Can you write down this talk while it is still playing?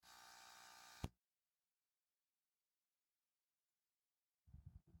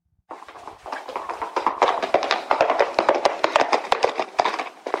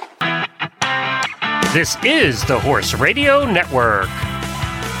This is the Horse Radio Network.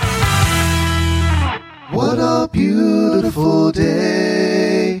 What a beautiful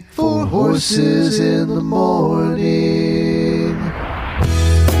day for horses in the morning.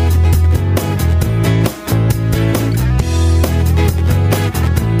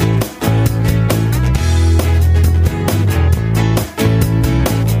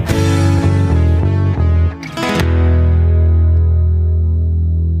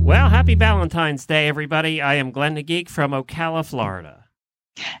 Well, happy Valentine's Day, everybody. I am Glenn the Geek from Ocala, Florida.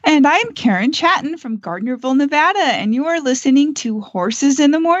 And I'm Karen Chaton from Gardnerville, Nevada, and you are listening to Horses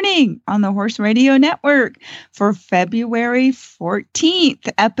in the Morning on the Horse Radio Network for February 14th,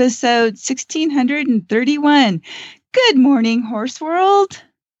 episode 1631. Good morning, Horse World.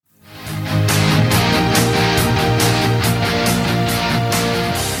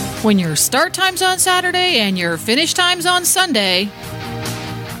 When your start time's on Saturday and your finish time's on Sunday,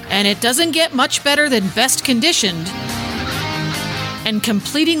 and it doesn't get much better than best conditioned, and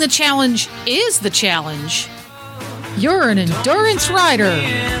completing the challenge is the challenge, you're an endurance rider.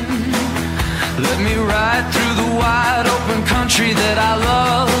 Let me ride through the wide open country that I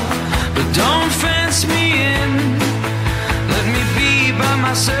love, but don't fence me in. Let me be by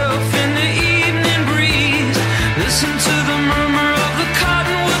myself in the evening breeze. Listen to the murmur of the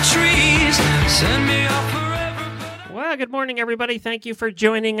cottonwood trees. Send me off forever. Well, good morning, everybody. Thank you for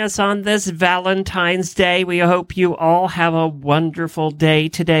joining us on this Valentine's Day. We hope you all have a wonderful day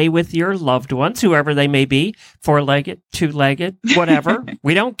today with your loved ones, whoever they may be, four-legged, two-legged, whatever.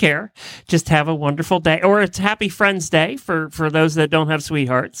 We don't care. Just have a wonderful day. Or it's Happy Friends Day for those that don't have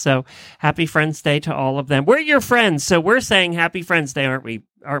sweethearts. So Happy Friends Day to all of them. We're your friends, so we're saying Happy Friends Day, aren't we,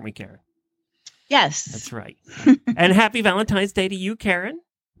 Karen? Yes. That's right. And Happy Valentine's Day to you, Karen.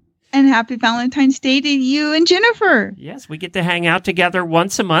 And happy Valentine's Day to you and Jennifer. Yes, we get to hang out together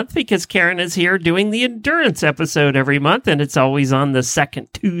once a month because Karen is here doing the endurance episode every month, and it's always on the second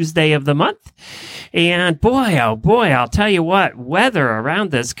Tuesday of the month. And boy, oh boy, I'll tell you what, weather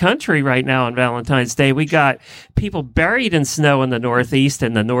around this country right now on Valentine's Day. We got people buried in snow in the Northeast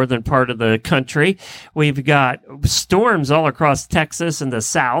and the northern part of the country. We've got storms all across Texas and the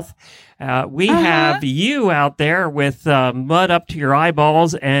South. We have you out there with mud up to your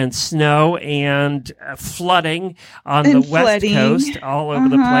eyeballs and snow and flooding on the West Coast all over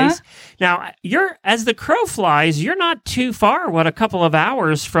the place. Now, as the crow flies, you're not too far, a couple of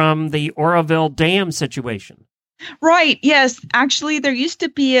hours from the Oroville Dam situation. Right. Yes. Actually, there used to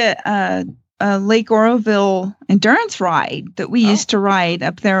be a Lake Oroville endurance ride that we used to ride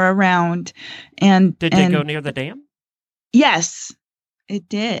up there around. And did they go near the dam? Yes. It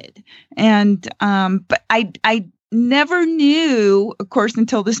did. And, but I never knew, of course,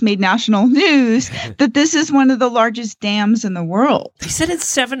 until this made national news, that this is one of the largest dams in the world. They said it's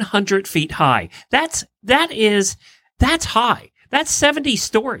 700 feet high. That's high. That's 70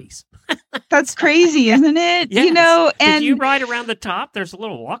 stories. That's crazy, isn't it? Yes. You know, and did you ride around the top? There's a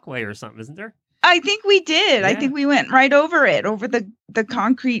little walkway or something, isn't there? I think we did. Yeah. I think we went right over it, over the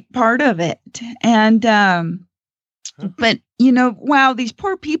concrete part of it. And, but, you know, wow, these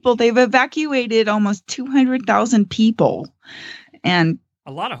poor people, they've evacuated almost 200,000 people. And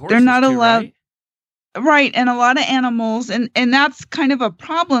a lot of horses, they're not allowed. Right? And a lot of animals. And that's kind of a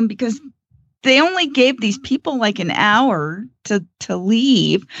problem because they only gave these people like an hour to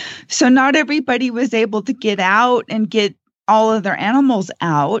leave. So not everybody was able to get out and get all of their animals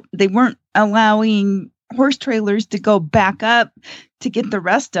out. They weren't allowing horse trailers to go back up to get the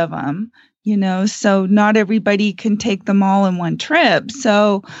rest of them. You know, so not everybody can take them all in one trip.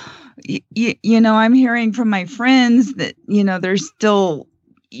 So, you know, I'm hearing from my friends that, you know, there's still,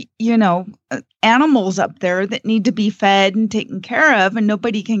 you know, animals up there that need to be fed and taken care of, and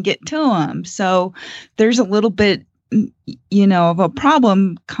nobody can get to them. So there's a little bit, you know, of a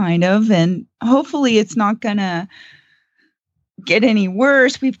problem kind of, and hopefully it's not going to get any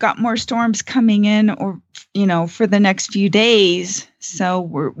worse. We've got more storms coming in, or, you know, for the next few days. So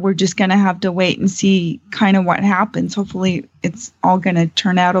we're just going to have to wait and see kind of what happens. Hopefully it's all going to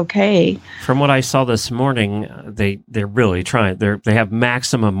turn out okay. From what I saw this morning, they're really trying. They have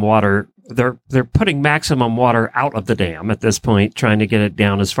maximum water. They're putting maximum water out of the dam at this point, trying to get it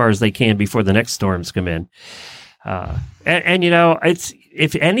down as far as they can before the next storms come in. And you know,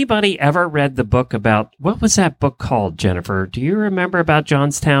 if anybody ever read the book about, what was that book called, Jennifer? Do you remember about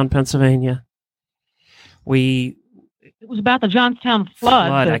Johnstown, Pennsylvania? It was about the Johnstown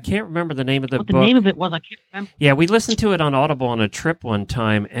flood. I can't remember the name of the book. The name of it was, I can't remember. Yeah, we listened to it on Audible on a trip one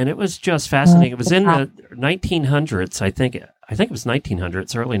time, and it was just fascinating. It was in the 1900s, I think. I think it was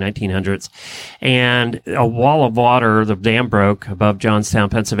 1900s, early 1900s, and a wall of water, the dam broke above Johnstown,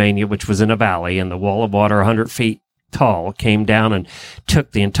 Pennsylvania, which was in a valley, and the wall of water, 100 feet tall, came down and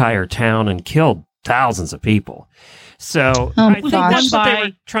took the entire town and killed thousands of people. So I think that's what they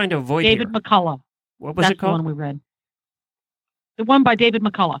were trying to avoid David here. McCullough. What was it called? The one we read. The one by David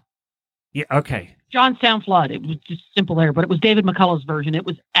McCullough. Yeah, okay. Johnstown Flood. It was just simple there, but it was David McCullough's version. It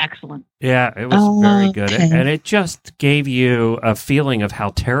was excellent. Yeah, it was very good. And it just gave you a feeling of how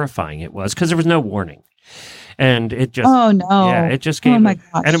terrifying it was because there was no warning. And it just... Oh, no. Yeah, it just gave... Oh, my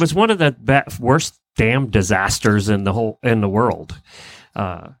gosh. And it was one of the worst dam disasters in the world.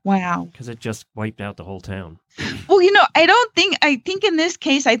 Wow. Because it just wiped out the whole town. Well, I think in this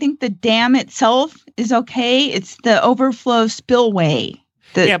case, I think the dam itself is okay. It's the overflow spillway.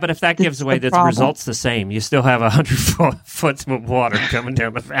 Yeah, but if that gives away, the result's the same. You still have 100 foot of water coming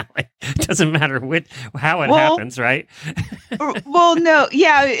down the valley. It doesn't matter how it happens, right? Well, no.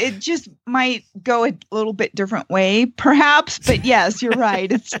 Yeah, it just might go a little bit different way, perhaps. But yes, you're right.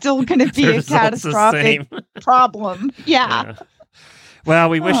 It's still going to be a catastrophic problem. Yeah. Well,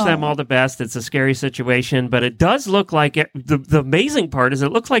 we wish them all the best. It's a scary situation, but it does look like it. The amazing part is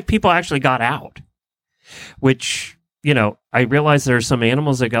it looks like people actually got out, which, I realize there are some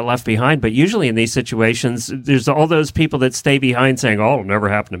animals that got left behind, but usually in these situations, there's all those people that stay behind saying, oh, it'll never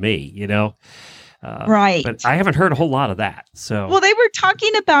happen to me, Right. But I haven't heard a whole lot of that. So, well, they were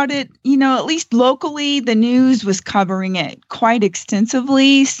talking about it, at least locally, the news was covering it quite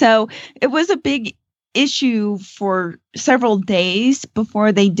extensively. So it was a big issue for several days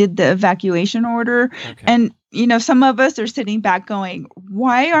before they did the evacuation order. Okay. And, some of us are sitting back going,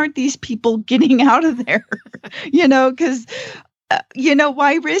 why aren't these people getting out of there? Because,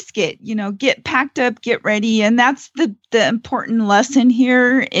 why risk it? Get packed up, get ready. And that's the important lesson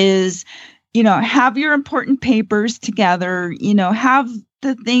here is, have your important papers together, have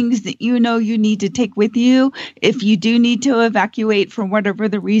the things that you need to take with you if you do need to evacuate for whatever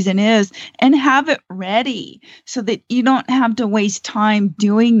the reason is, and have it ready so that you don't have to waste time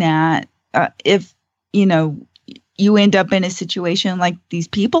doing that if you end up in a situation like these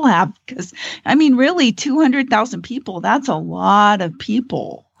people have. Because really 200,000 people, that's a lot of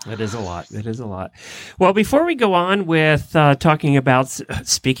people. It is a lot. Well, before we go on with talking about,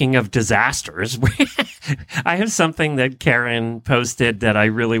 speaking of disasters, I have something that Karen posted that I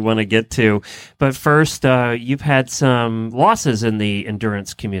really want to get to. But first, you've had some losses in the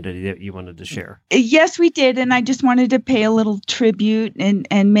endurance community that you wanted to share. Yes, we did. And I just wanted to pay a little tribute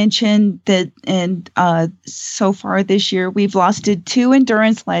and mention that so far this year, we've lost 2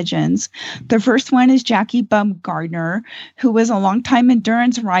 endurance legends. The first one is Jackie Bumgardner, who was a longtime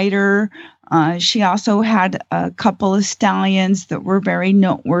endurance rider. She also had a couple of stallions that were very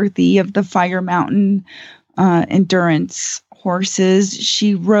noteworthy of the Fire Mountain endurance horses.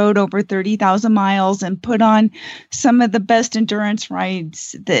 She rode over 30,000 miles and put on some of the best endurance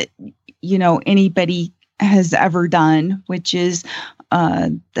rides that, anybody has ever done, which is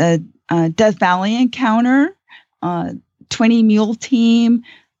the Death Valley Encounter, 20 Mule Team,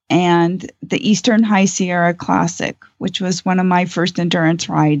 and the Eastern High Sierra Classic, which was one of my first endurance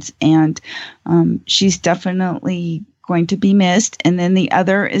rides. And she's definitely going to be missed. And then the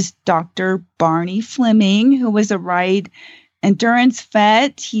other is Dr. Barney Fleming, who was a ride endurance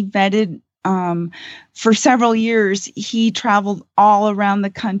vet. He vetted for several years. He traveled all around the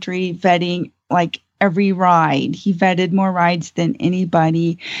country vetting every ride. He vetted more rides than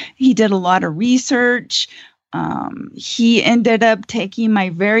anybody. He did a lot of research. He ended up taking my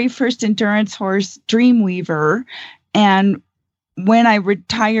very first endurance horse, Dreamweaver. And when I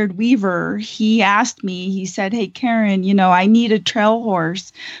retired Weaver, he asked me, he said, hey, Karen, I need a trail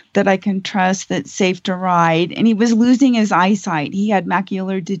horse that I can trust that's safe to ride. And he was losing his eyesight. He had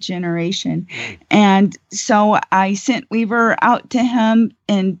macular degeneration. And so I sent Weaver out to him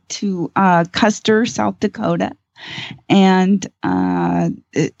into Custer, South Dakota. And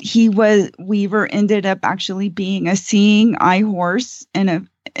Weaver ended up actually being a seeing eye horse in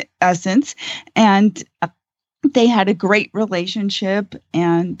essence. And they had a great relationship,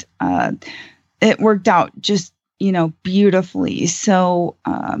 and it worked out just, beautifully. So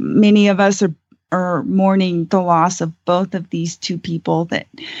many of us are mourning the loss of both of these 2 people that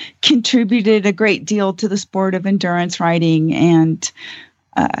contributed a great deal to the sport of endurance riding, and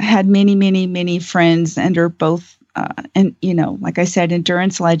had many, many, many friends, and are both, like I said,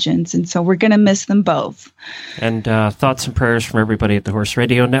 endurance legends. And so we're going to miss them both. And thoughts and prayers from everybody at the Horse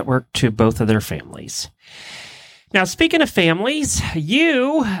Radio Network to both of their families. Now, speaking of families,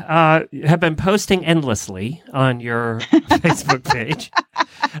 you have been posting endlessly on your Facebook page.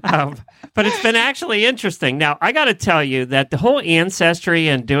 But it's been actually interesting. Now, I got to tell you that the whole ancestry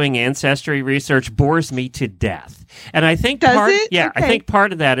and doing ancestry research bores me to death. And I think I think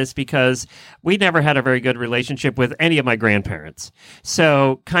part of that is because we never had a very good relationship with any of my grandparents.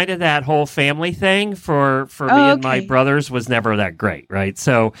 So kind of that whole family thing for me and my brothers was never that great, right?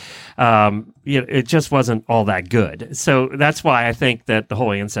 So it just wasn't all that good. So that's why I think that the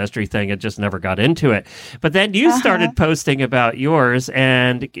whole ancestry thing, it just never got into it. But then you started posting about yours,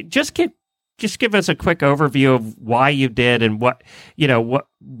 and just give us a quick overview of why you did and what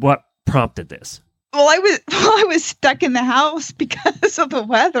prompted this. Well, I was stuck in the house because of the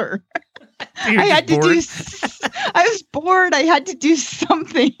weather. I was bored. I had to do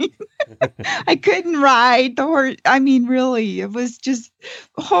something. I couldn't ride the horse. I mean, really, it was just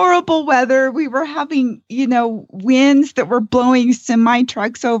horrible weather. We were having, winds that were blowing semi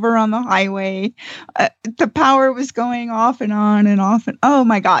trucks over on the highway. The power was going off and on and off. And oh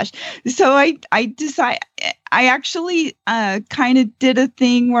my gosh. So I decided, I actually kind of did a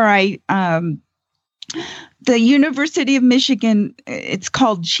thing where the University of Michigan, it's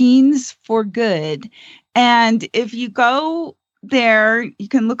called Genes for Good. And if you go there, you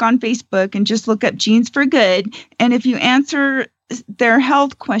can look on Facebook and just look up Genes for Good. And if you answer their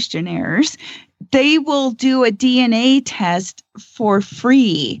health questionnaires, they will do a DNA test for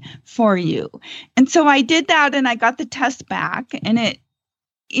free for you. And so I did that, and I got the test back, and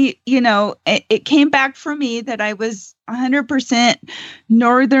it came back for me that I was 100%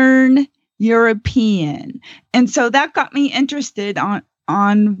 Northern European. And so that got me interested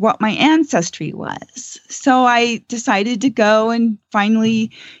on what my ancestry was. So I decided to go and finally,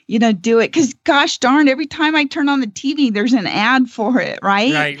 do it. Because gosh darn, every time I turn on the TV, there's an ad for it,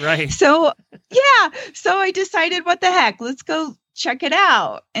 right? Right. So, yeah. So I decided, what the heck, let's go check it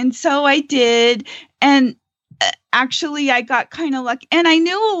out. And so I did. And actually, I got kind of lucky. And I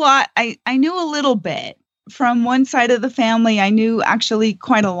knew a lot. I knew a little bit. From one side of the family, I knew actually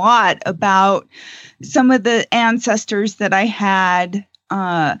quite a lot about some of the ancestors that I had,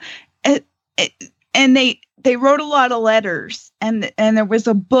 and they wrote a lot of letters, and there was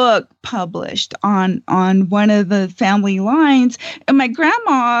a book published on one of the family lines. And my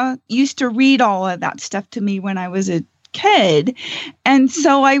grandma used to read all of that stuff to me when I was a kid, and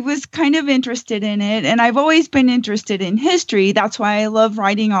so I was kind of interested in it. And I've always been interested in history. That's why I love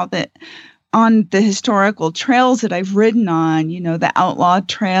writing all that on the historical trails that I've ridden on, the Outlaw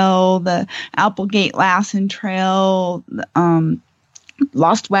Trail, the Applegate Lassen Trail,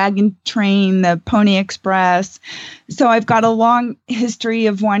 Lost Wagon Train, the Pony Express. So I've got a long history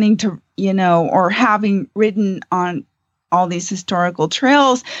of wanting to, or having ridden on all these historical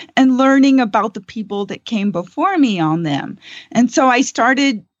trails and learning about the people that came before me on them. And so I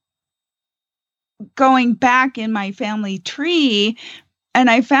started going back in my family tree, and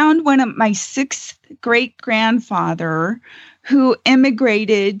I found one of my sixth great-grandfather who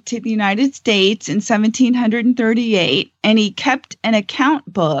immigrated to the United States in 1738, and he kept an account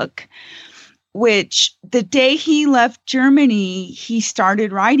book, which the day he left Germany, he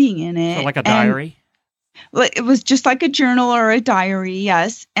started writing in it. So like a diary? It was just like a journal or a diary,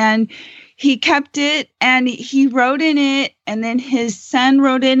 yes. And he kept it, and he wrote in it, and then his son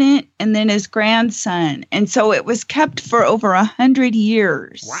wrote in it, and then his grandson. And so it was kept for over 100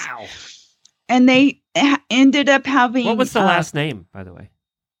 years. Wow. And they ended up having... What was the last name, by the way?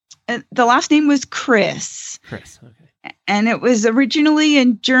 The last name was Chris. Chris, okay. And it was originally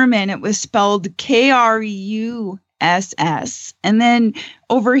in German. It was spelled Kruss. And then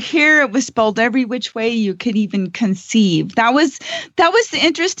over here, it was spelled every which way you could even conceive. That was the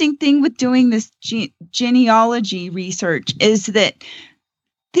interesting thing with doing this genealogy research, is that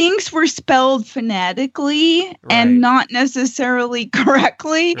things were spelled phonetically and not necessarily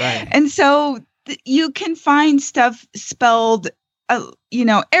correctly. Right. And so you can find stuff spelled,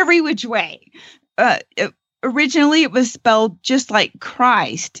 every which way. Originally, it was spelled just like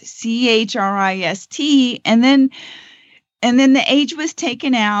Christ, Christ, and then the H was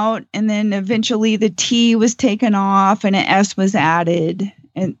taken out, and then eventually the T was taken off, and an S was added,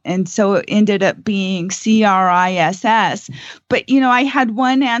 and so it ended up being Criss. But I had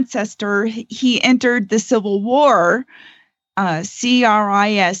one ancestor; he entered the Civil War, Crist,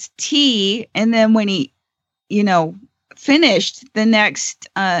 and then when he, finished the next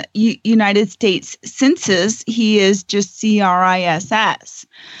United States census, he is just CRISS.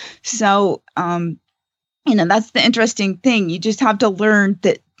 So, that's the interesting thing. You just have to learn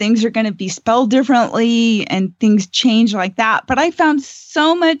that things are going to be spelled differently and things change like that. But I found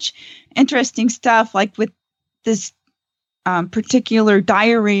so much interesting stuff, like with this particular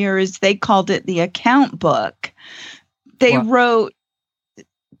diary, or as they called it, the account book. They wrote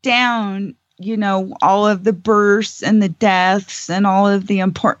down, all of the births and the deaths and all of the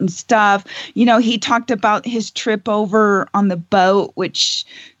important stuff. He talked about his trip over on the boat, which,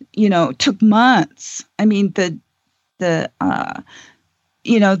 took months. I mean,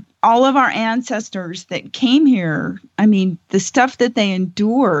 all of our ancestors that came here, I mean, the stuff that they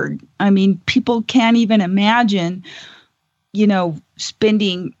endured, I mean, people can't even imagine,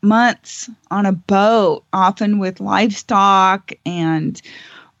 spending months on a boat, often with livestock and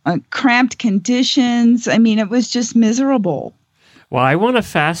cramped conditions. I mean, it was just miserable. Well, I want to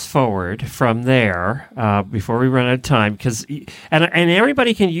fast forward from there before we run out of time, because and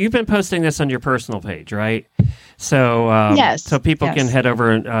everybody you've been posting this on your personal page, right? So yes, so people can head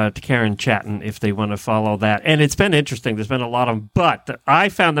over to Karen Chaton if they want to follow that. And it's been interesting. There's been a lot of them, but I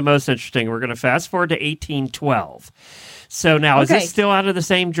found the most interesting. We're going to fast forward to 1812. So now, is this still out of the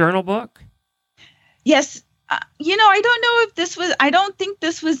same journal book? Yes. I don't know if this was. I don't think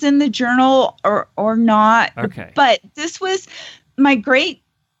this was in the journal or not. Okay. But this was. My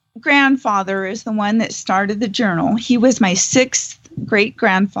great-grandfather is the one that started the journal. He was my 6th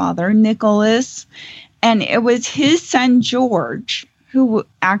great-grandfather, Nicholas, and it was his son, George, who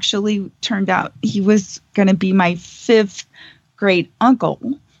actually turned out he was going to be my 5th great-uncle.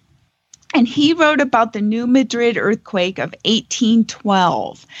 And he wrote about the New Madrid earthquake of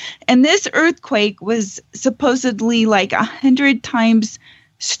 1812. And this earthquake was supposedly like 100 times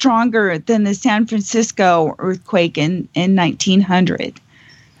stronger than the San Francisco earthquake in 1900.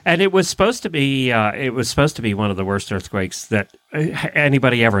 And it was supposed to be one of the worst earthquakes that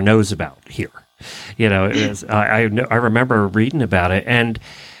anybody ever knows about here. It was, I remember reading about it, and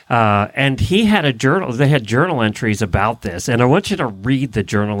he had a journal. They had journal entries about this, and I want you to read the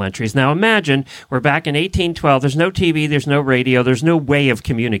journal entries. Now, imagine we're back in 1812. There's no TV, there's no radio, there's no way of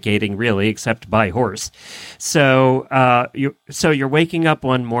communicating really, except by horse. So, you're waking up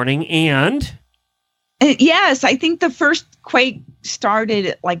one morning, and yes, I think the first quake started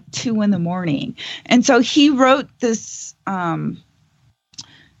at like 2 a.m, and so he wrote this,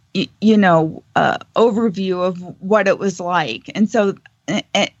 overview of what it was like, and so.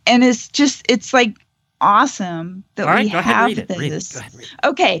 And it's like awesome that we have this.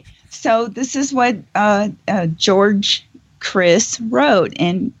 Okay, so this is what George Chris wrote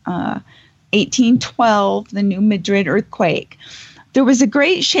in 1812, the New Madrid earthquake. There was a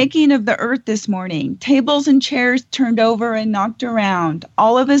great shaking of the earth this morning. Tables and chairs turned over and knocked around.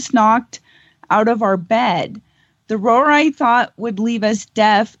 All of us knocked out of our bed. The roar I thought would leave us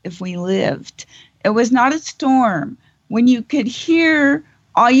deaf if we lived. It was not a storm. When you could hear,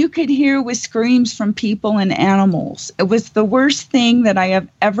 all you could hear was screams from people and animals. It was the worst thing that I have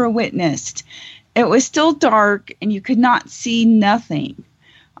ever witnessed. It was still dark and you could not see nothing.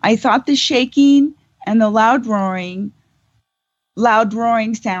 I thought the shaking and the loud roaring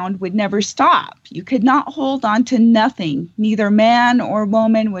sound would never stop. You could not hold on to nothing. Neither man or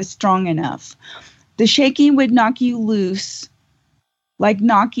woman was strong enough. The shaking would knock you loose like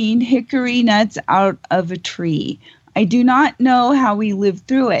knocking hickory nuts out of a tree. I do not know how we lived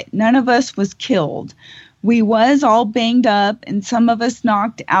through it. None of us was killed. We was all banged up, and some of us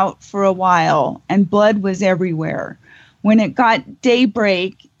knocked out for a while, and blood was everywhere. When it got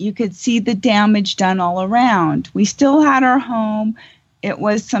daybreak, you could see the damage done all around. We still had our home. It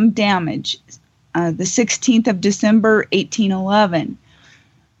was some damage. The 16th of December, 1811.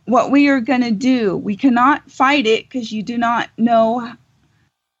 What we are going to do, we cannot fight it because you do not know.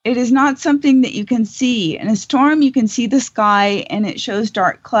 It is not something that you can see. In a storm, you can see the sky and it shows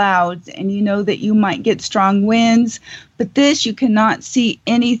dark clouds and you know that you might get strong winds. But this, you cannot see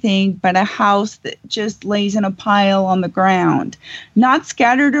anything but a house that just lays in a pile on the ground. Not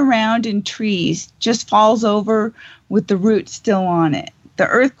scattered around in trees, just falls over with the roots still on it. The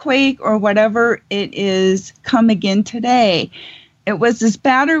earthquake or whatever it is come again today. It was as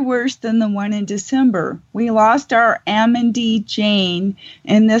bad or worse than the one in December. We lost our Amandy Jane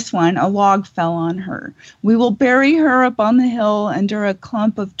in this one. A log fell on her. We will bury her up on the hill under a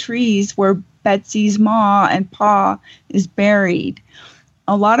clump of trees where Betsy's ma and pa is buried.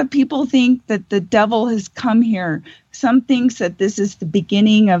 A lot of people think that the devil has come here. Some thinks that this is the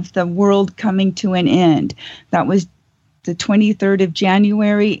beginning of the world coming to an end. That was the 23rd of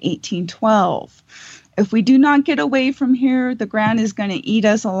January, 1812. If we do not get away from here, the ground is going to eat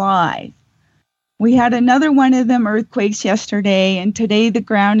us alive. We had another one of them earthquakes yesterday, and today the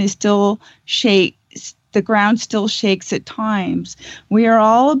ground still shakes at times. We are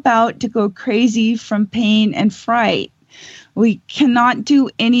all about to go crazy from pain and fright. We cannot do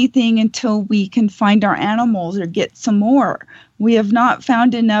anything until we can find our animals or get some more. We have not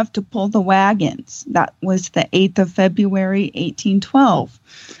found enough to pull the wagons. That was the 8th of February, 1812.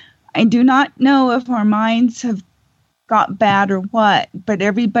 I do not know if our minds have got bad or what, but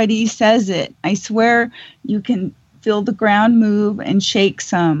everybody says it. I swear you can feel the ground move and shake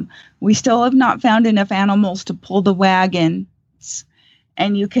some. We still have not found enough animals to pull the wagons,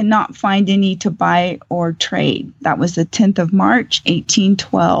 and you cannot find any to buy or trade. That was the 10th of March,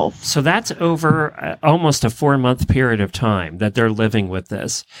 1812. So that's over almost a 4-month period of time that they're living with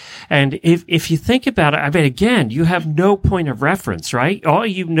this. And if you think about it, I mean, again, you have no point of reference, right? All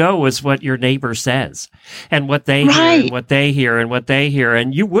you know is what your neighbor says and what they hear and what they hear and what they hear.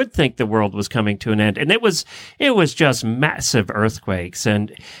 And you would think the world was coming to an end. And it was just massive earthquakes.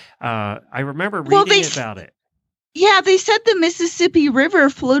 And I remember reading about it. Yeah, they said the Mississippi River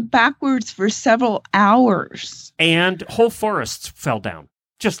flowed backwards for several hours. And whole forests fell down.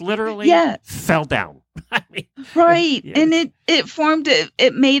 Just literally fell down. I mean, right. Yeah. And it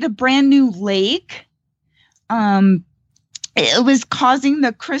made a brand new lake. It was causing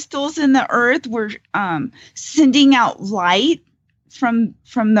the crystals in the earth were sending out light from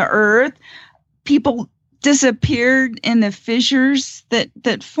the earth. People disappeared in the fissures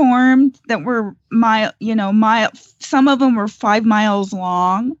that formed that were some of them were 5 miles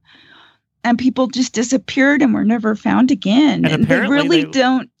long, and people just disappeared and were never found again. And apparently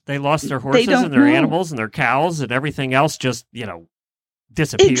they lost their horses and their animals and their cows and everything else just,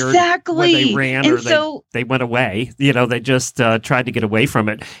 disappeared. Exactly. When they ran or they went away. They just tried to get away from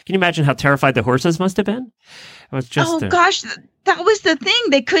it. Can you imagine how terrified the horses must have been? It was just gosh, that was the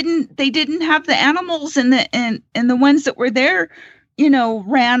thing. They didn't have the animals, and the ones that were there,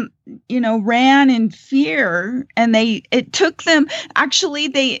 ran in fear, and it took them. Actually,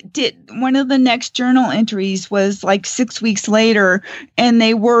 they did. One of the next journal entries was like 6 weeks later, and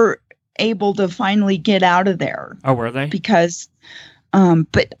they were able to finally get out of there. Oh, were they? Because,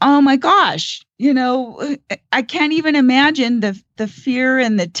 but oh my gosh, I can't even imagine the fear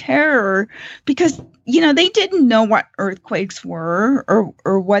and the terror, because they didn't know what earthquakes were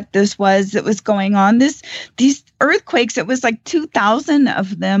or what this was that was going on. These earthquakes, it was like 2,000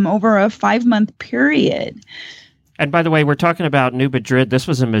 of them over a 5-month period. And by the way, we're talking about New Madrid. This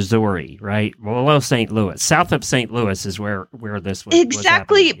was in Missouri, right? Below St. Louis. South of St. Louis is where this was.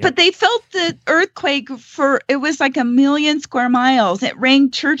 Exactly. Was but they felt the earthquake it was like 1 million square miles. It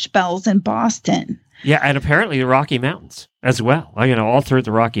rang church bells in Boston. Yeah, and apparently the Rocky Mountains as well. All through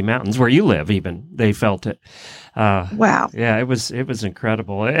the Rocky Mountains, where you live, even they felt it. Wow. Yeah, it was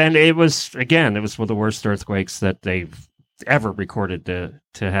incredible, and it was one of the worst earthquakes that they've ever recorded to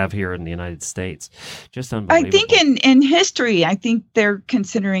have here in the United States. Just unbelievable. I think in history, I think they're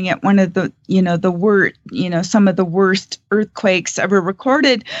considering it one of the some of the worst earthquakes ever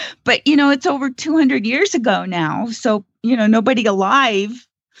recorded. But it's over 200 years ago now, so nobody alive.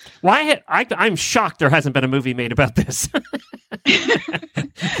 Why? I'm shocked there hasn't been a movie made about this.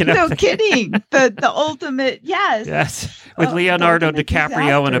 No kidding. The ultimate, yes. Yes, with Leonardo DiCaprio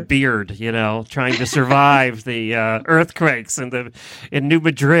disaster. and a beard, trying to survive the earthquakes in New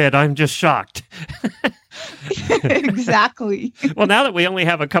Madrid. I'm just shocked. Exactly. Well, now that we only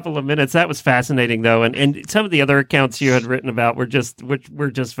have a couple of minutes, that was fascinating, though, and some of the other accounts you had written about were just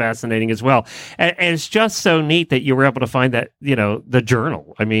fascinating as well. And it's just so neat that you were able to find that the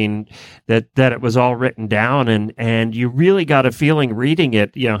journal. I mean, that it was all written down, and you really got a feeling reading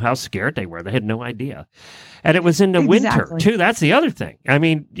it. How scared they were. They had no idea. And it was in the winter, too. That's the other thing. I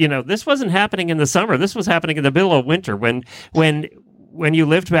mean, this wasn't happening in the summer. This was happening in the middle of winter when you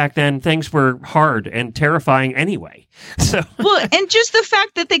lived back then, things were hard and terrifying anyway. So and just the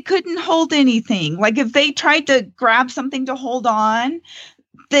fact that they couldn't hold anything. Like if they tried to grab something to hold on,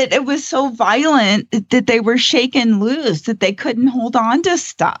 that it was so violent that they were shaken loose, that they couldn't hold on to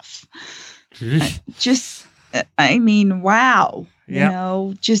stuff. Wow.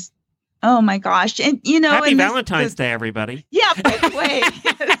 Yep. Oh my gosh. And Happy Valentine's Day, everybody. Yeah, by the way.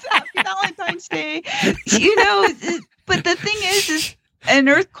 Yes, happy Valentine's Day. But the thing is an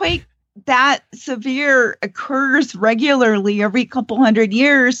earthquake that severe occurs regularly every couple hundred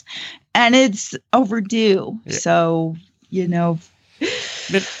years, and it's overdue. Yeah. So, let's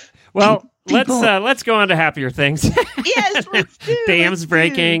go on to happier things. Yes, let's do. Dams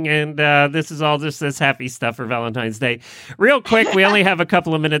breaking, and this is all just this happy stuff for Valentine's Day. Real quick, we only have a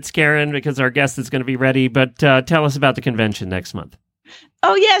couple of minutes, Karen, because our guest is going to be ready, but tell us about the convention next month.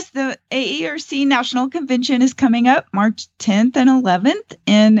 Oh, yes. The AERC National Convention is coming up March 10th and 11th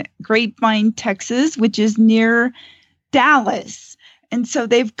in Grapevine, Texas, which is near Dallas. And so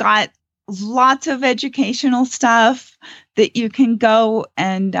they've got lots of educational stuff. that you can go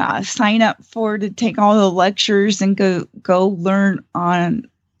and sign up for to take all the lectures and go learn on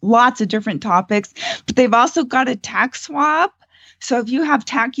lots of different topics. But they've also got a tack swap. So if you have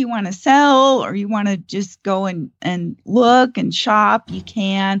tack you want to sell, or you want to just go and look and shop, you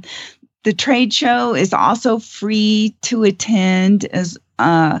can. The trade show is also free to attend, as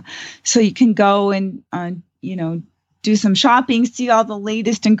so you can go and do some shopping, see all the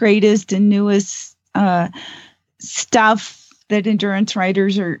latest and greatest and newest stuff that endurance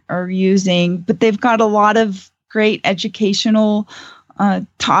riders are using. But they've got a lot of great educational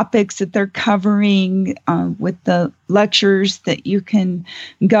topics that they're covering with the lectures that you can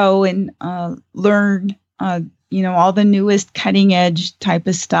go and learn, all the newest cutting edge type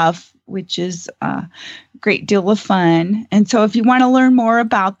of stuff, which is a great deal of fun. And so if you want to learn more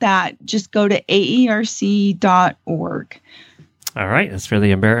about that, just go to aerc.org. All right, that's for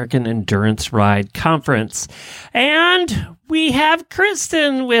the American Endurance Ride Conference. And we have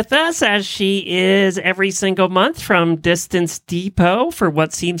Kristen with us, as she is every single month from Distance Depot for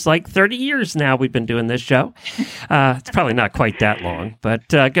what seems like 30 years now. We've been doing this show. It's probably not quite that long, but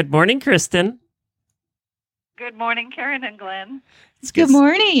good morning, Kristen. Good morning, Karen and Glenn. Good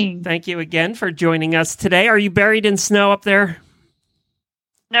morning. Thank you again for joining us today. Are you buried in snow up there?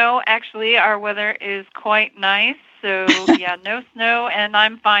 No, actually, our weather is quite nice. So, yeah, no snow, and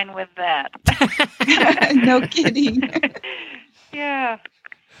I'm fine with that. No kidding. Yeah,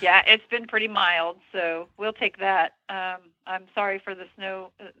 it's been pretty mild, so we'll take that. I'm sorry for the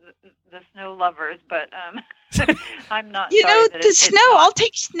snow lovers, but I'm not. The snow. I'll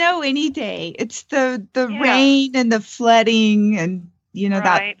take snow any day. It's the rain and the flooding, and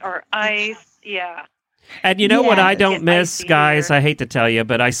right, or ice. Yeah. And you know what I don't miss, guys? Here. I hate to tell you,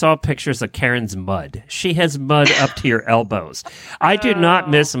 but I saw pictures of Karen's mud. She has mud up to your elbows. I do not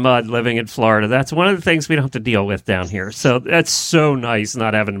miss mud living in Florida. That's one of the things we don't have to deal with down here. So that's so nice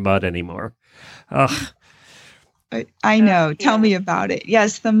not having mud anymore. Ugh. I know. Tell me about it.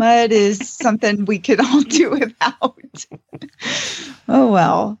 Yes, the mud is something we could all do without. Oh,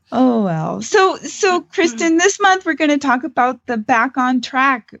 well. So Kristen, this month we're going to talk about the Back on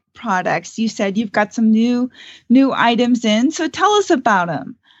Track products. You said you've got some new items in. So tell us about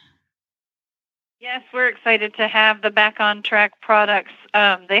them. Yes, we're excited to have the Back on Track products.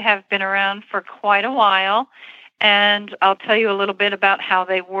 They have been around for quite a while, and I'll tell you a little bit about how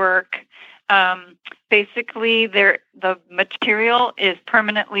they work. Basically, the material is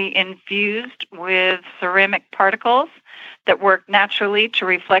permanently infused with ceramic particles that work naturally to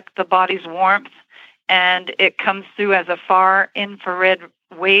reflect the body's warmth, and it comes through as a far infrared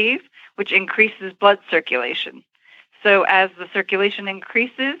wave, which increases blood circulation. So as the circulation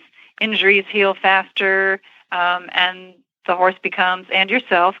increases, injuries heal faster, and the horse becomes, and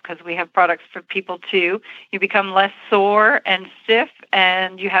yourself, because we have products for people too, you become less sore and stiff,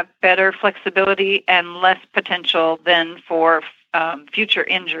 and you have better flexibility and less potential then for future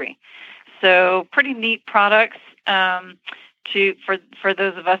injury. So pretty neat products for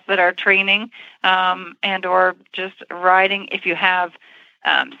those of us that are training and or just riding. If you have,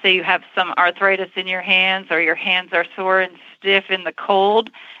 say you have some arthritis in your hands, or your hands are sore and stiff in the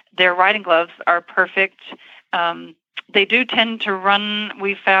cold, their riding gloves are perfect. They do tend to run,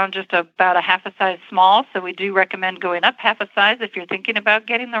 we found, just about a half a size small, so we do recommend going up half a size if you're thinking about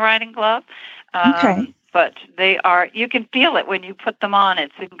getting the riding glove. Okay. But you can feel it when you put them on.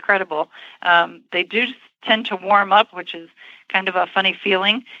 It's incredible. They do tend to warm up, which is kind of a funny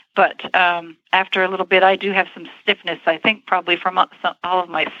feeling, but after a little bit, I do have some stiffness, I think probably from all of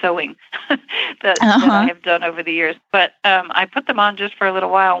my sewing that I have done over the years. But I put them on just for a little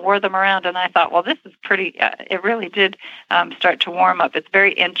while and wore them around, and I thought, well, this is pretty, it really did start to warm up. It's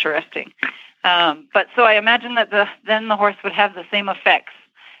very interesting. But so I imagine that then the horse would have the same effects.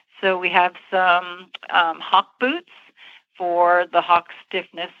 So we have some hock boots for the hock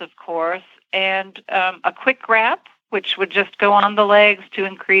stiffness, of course, and a quick wrap, which would just go on the legs to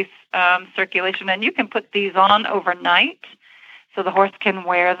increase circulation. And you can put these on overnight so the horse can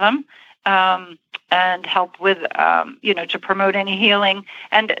wear them and help with, to promote any healing,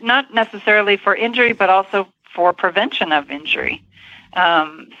 and not necessarily for injury, but also for prevention of injury.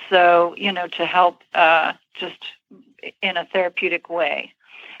 To help just in a therapeutic way.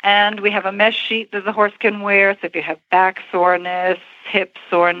 And we have a mesh sheet that the horse can wear. So if you have back soreness, hip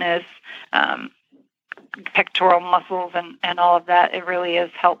soreness, pectoral muscles and all of that, it really is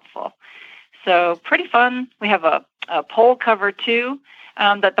helpful. So pretty fun. We have a pole cover too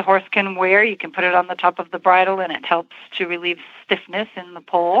that the horse can wear. You can put it on the top of the bridle, and it helps to relieve stiffness in the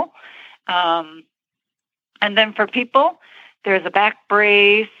pole. And then for people, there's a back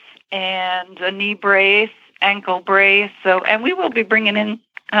brace and a knee brace ankle brace. So, and we will be bringing in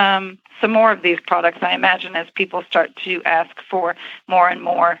some more of these products, I imagine, as people start to ask for more and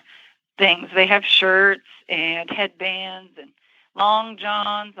more things. They have shirts and headbands and long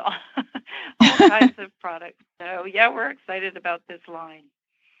johns, all kinds of products. So, yeah, we're excited about this line.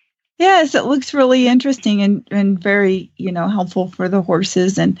 Yes, it looks really interesting and very, helpful for the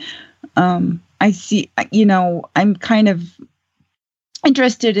horses. And I see, I'm kind of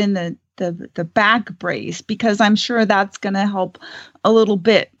interested in the back brace, because I'm sure that's going to help a little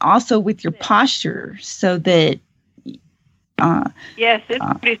bit also with your posture, so that yes, it's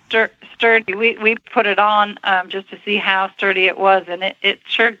pretty sturdy. We put it on just to see how sturdy it was, and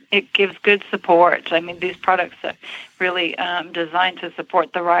it gives good support. I mean, these products are really designed to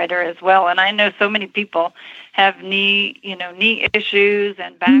support the rider as well. And I know so many people have knee issues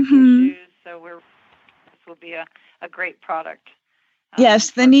and back issues, so this will be a great product.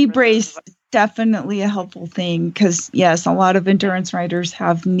 Yes, the knee brace, definitely a helpful thing, because, yes, a lot of endurance riders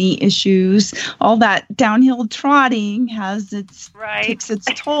have knee issues. All that downhill trotting takes its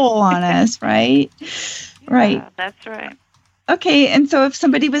toll on us, right? Yeah, right. That's right. Okay, and so if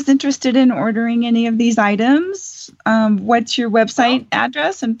somebody was interested in ordering any of these items, what's your website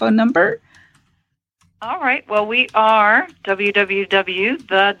address and phone number? All right. Well, we are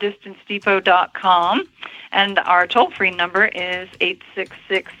www.thedistancedepot.com, and our toll-free number is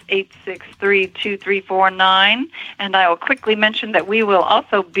 866-863-2349. And I will quickly mention that we will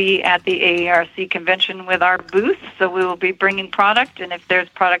also be at the AARC convention with our booth, so we will be bringing product, and if there's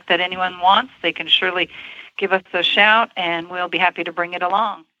product that anyone wants, they can surely give us a shout, and we'll be happy to bring it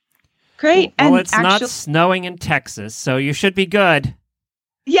along. Great. Well, it's not snowing in Texas, so you should be good.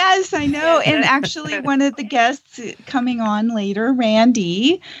 Yes, I know. And actually, one of the guests coming on later,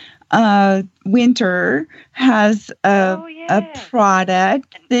 Randy Winter, has a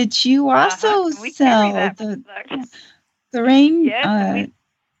product that you also sell, the rain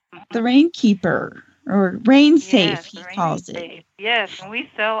the Rain Keeper, or Rein Safe, he calls it. Yes, and we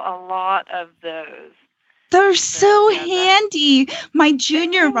sell a lot of those. They're so handy. My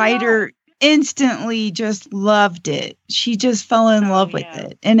junior rider instantly just loved it. She just fell in love with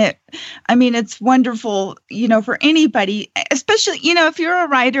it. And it's wonderful, for anybody, especially, if you're a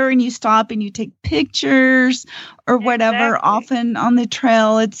rider and you stop and you take pictures or whatever, often on the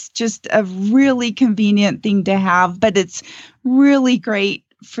trail, it's just a really convenient thing to have, but it's really great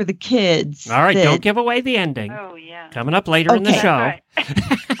for the kids. All right, don't give away the ending. Oh, yeah. Coming up later in the show. Right.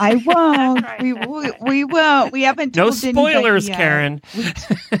 I won't. Right. We won't. We haven't told no spoilers, anybody Karen.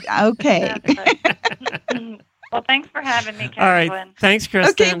 Okay. Right. Well, thanks for having me, Karen. All right. Thanks,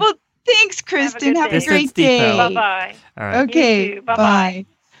 Kristen. Okay, well, thanks, Kristen. Have a Distance great day. Depot. Bye-bye. All right. Okay, bye.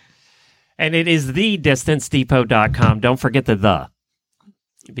 And it is thedistancedepot.com. Don't forget the.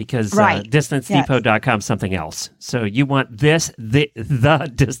 Because distancedepot.com is something else. So you want the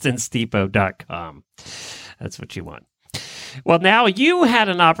distancedepot.com. That's what you want. Well, now you had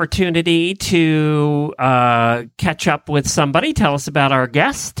an opportunity to catch up with somebody. Tell us about our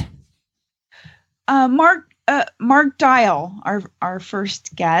guest. Mark Dial, our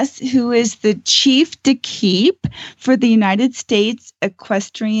first guest, who is the chief to keep for the United States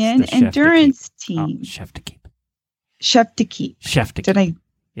Equestrian Endurance Team. Oh, chef to keep. Chef to keep. Chef to keep.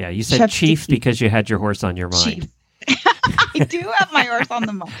 Yeah, you said chief because you had your horse on your mind. I do have my horse on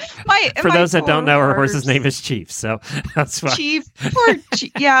the mind. For those that don't know, her horse's name is Chief, so that's why. Chief, poor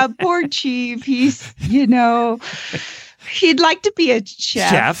Chief. He's, he'd like to be a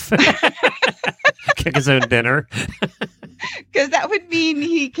chef. Cook his own dinner. Because that would mean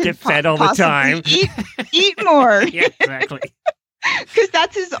he could get fed all the time. Eat more. Yeah, exactly. Because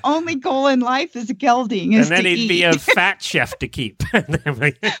that's his only goal in life is gelding. And then he'd be a fat chef to keep.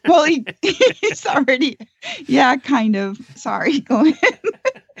 Well, he's already, kind of. Sorry, go ahead.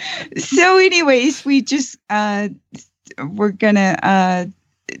 So anyways, we just, we're going to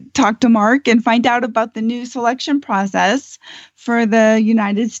talk to Mark and find out about the new selection process for the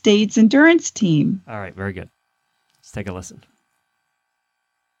United States Endurance Team. All right, very good. Let's take a listen.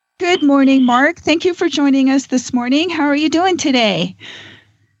 Good morning, Mark. Thank you for joining us this morning. How are you doing today?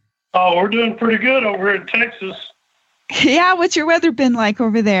 Oh, we're doing pretty good over here in Texas. Yeah, what's your weather been like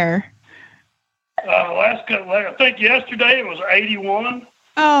over there? I think yesterday it was 81.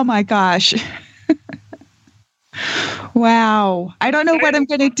 Oh my gosh. Wow. I don't know what I'm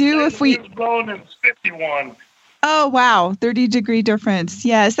going to do if we... It's blowing and it's 51. Oh, wow. 30-degree difference.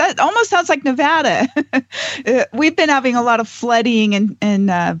 Yes, that almost sounds like Nevada. We've been having a lot of flooding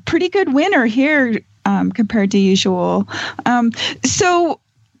and pretty good winter here compared to usual. So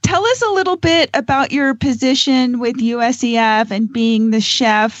tell us a little bit about your position with USEF and being the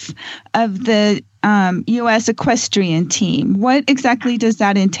chef of the U.S. equestrian team. What exactly does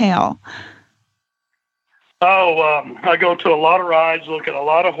that entail? I go to a lot of rides, look at a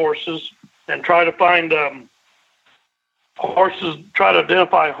lot of horses, and try to find horses, try to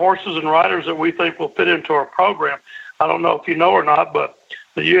identify horses and riders that we think will fit into our program. I don't know if you know or not, but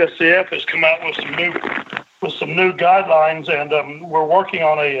the USEF has come out with some new guidelines, and we're working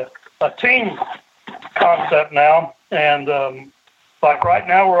on a team concept now. And like right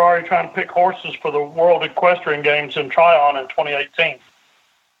now, we're already trying to pick horses for the World Equestrian Games in Chaton in 2018.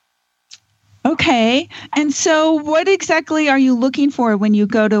 Okay. And so what exactly are you looking for when you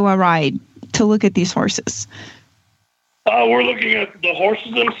go to a ride to look at these horses? We're looking at the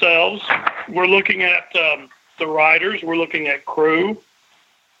horses themselves. We're looking at the riders. We're looking at crew.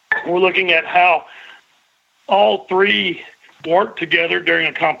 We're looking at how all three work together during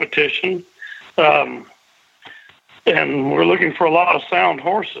a competition. And we're looking for a lot of sound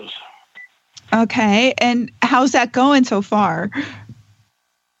horses. Okay. And how's that going so far?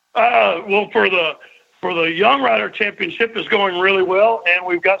 Well, for the Young Rider Championship is going really well, and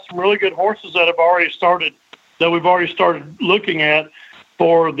we've got some really good horses that we've already started looking at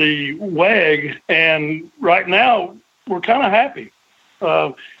for the WEG, and right now we're kind of happy.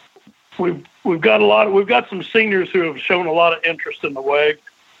 We've got some seniors who have shown a lot of interest in the WEG,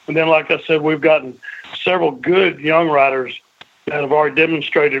 and then, like I said, we've gotten several good young riders that have already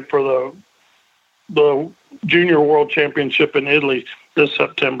demonstrated for the Junior World Championship in Italy this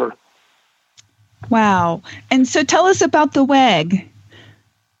September. Wow. And so tell us about the WEG,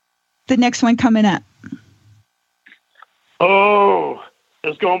 the next one coming up. Oh,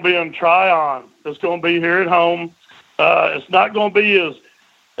 it's going to be in Tryon. It's going to be here at home. It's not going to be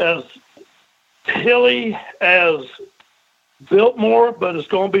as hilly as Biltmore, but it's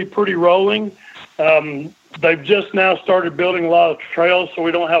going to be pretty rolling. They've just now started building a lot of trails, so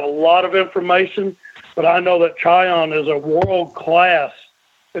we don't have a lot of information. But I know that Chaton is a world-class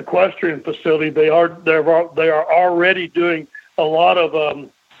equestrian facility. They are already doing a lot of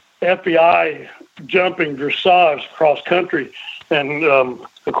FEI jumping, dressage, cross country, and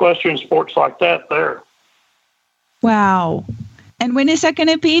equestrian sports like that there. Wow! And when is that going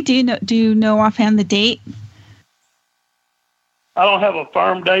to be? Do you know offhand the date? I don't have a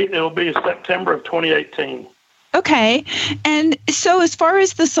firm date. It will be September of 2018. Okay. And so as far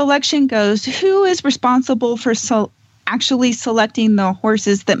as the selection goes, who is responsible for actually selecting the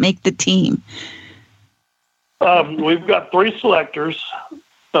horses that make the team? We've got three selectors,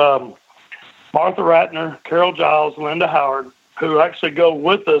 Martha Ratner, Carol Giles, Linda Howard, who actually go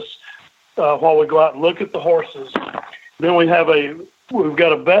with us while we go out and look at the horses. Then we've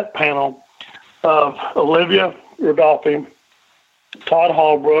got a vet panel of Olivia Rodolphe, Todd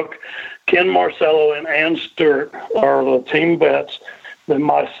Hallbrook, Ken Marcello, and Ann Stewart are the team vets, then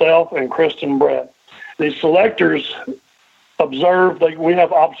myself and Kristen Brett. The selectors observe, we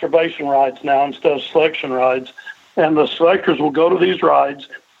have observation rides now instead of selection rides, and the selectors will go to these rides,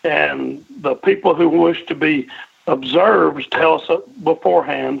 and the people who wish to be observed tell us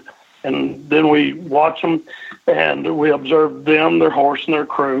beforehand, and then we watch them, and we observe them, their horse, and their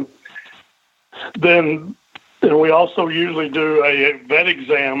crew. Then we also usually do a vet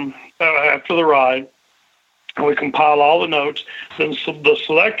exam after the ride, and we compile all the notes. Then the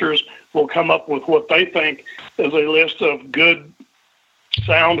selectors will come up with what they think is a list of good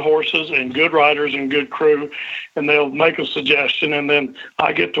sound horses and good riders and good crew, and they'll make a suggestion, and then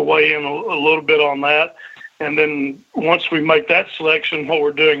I get to weigh in a little bit on that. And then once we make that selection, what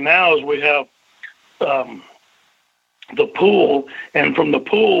we're doing now is we have the pool, and from the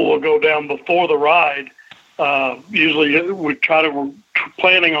pool we'll go down before the ride. Usually we're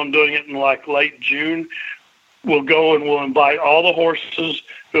planning on doing it in like late June. We'll go and we'll invite all the horses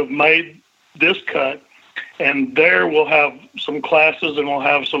who have made this cut, and there we'll have some classes and we'll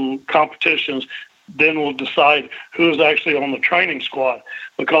have some competitions. Then we'll decide who's actually on the training squad,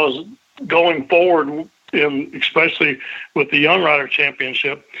 because going forward, especially with the Young Rider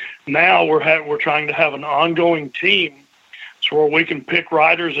Championship, now we're trying to have an ongoing team, so where we can pick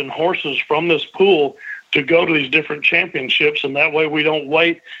riders and horses from this pool to go to these different championships, and that way we don't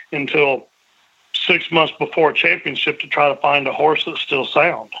wait until 6 months before a championship to try to find a horse that's still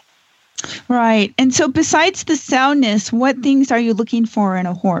sound. Right. And so besides the soundness, what things are you looking for in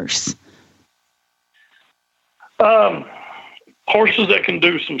a horse? Horses that can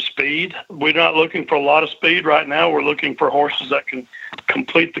do some speed. We're not looking for a lot of speed right now. We're looking for horses that can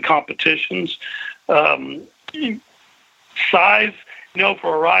complete the competitions. Size,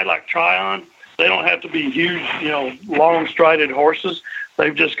 for a ride like Tryon, they don't have to be huge, long strided horses.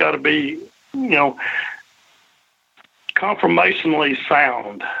 They've just got to be, conformationally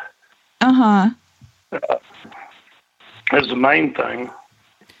sound. Is the main thing.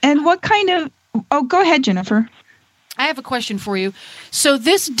 And what kind of? Oh, go ahead, Jennifer. I have a question for you. So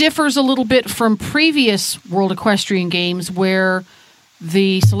this differs a little bit from previous World Equestrian Games where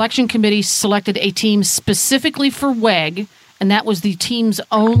the selection committee selected a team specifically for WEG, and that was the team's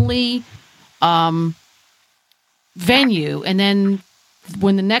only venue. And then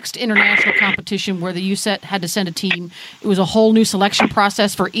when the next international competition where the USEF had to send a team, it was a whole new selection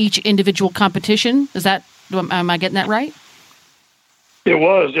process for each individual competition. Am I getting that right? It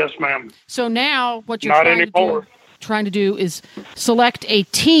was, yes, ma'am. So now what you're trying to do is select a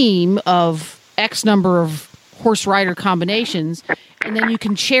team of X number of horse rider combinations, and then you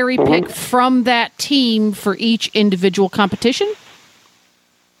can cherry pick from that team for each individual competition?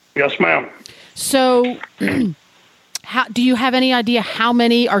 Yes, ma'am. So do you have any idea how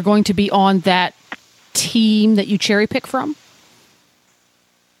many are going to be on that team that you cherry pick from?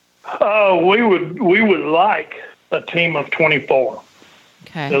 We would like a team of 24.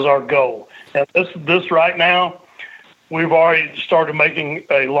 Okay. Is our goal. And this right now, we've already started making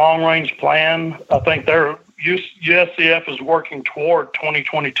a long range plan. I think USEF is working toward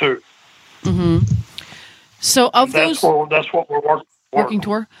 2022. Mm-hmm. So that's what we're working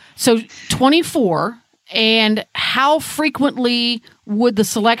toward. So 24. And how frequently would the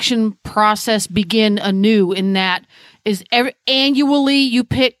selection process begin anew? In that is annually you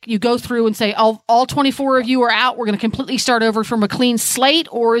go through and say all 24 of you are out. We're going to completely start over from a clean slate,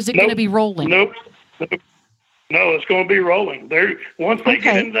 or is it going to be rolling? Nope. No, it's going to be rolling. Once they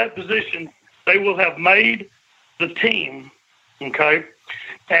get into that position, they will have made the team. Okay,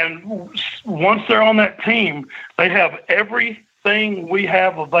 and once they're on that team, they have everything we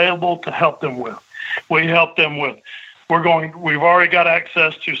have available to help them with. We help them with. We've already got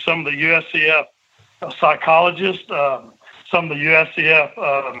access to some of the USEF psychologists, some of the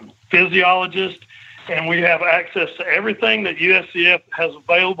USEF physiologists, and we have access to everything that USEF has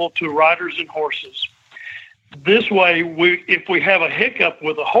available to riders and horses. This way, if we have a hiccup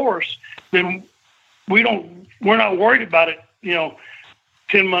with a horse, then we're not worried about it,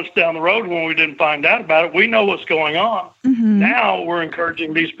 10 months down the road when we didn't find out about it. We know what's going on. Mm-hmm. Now we're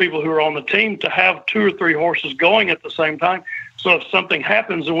encouraging these people who are on the team to have 2 or 3 horses going at the same time. So if something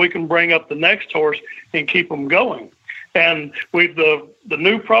happens, then we can bring up the next horse and keep them going. And the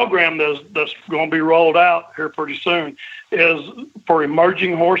new program that's going to be rolled out here pretty soon is for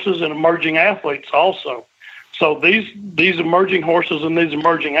emerging horses and emerging athletes also. So these emerging horses and these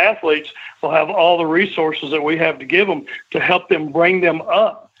emerging athletes will have all the resources that we have to give them to help them bring them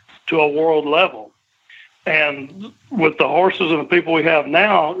up to a world level. And with the horses and the people we have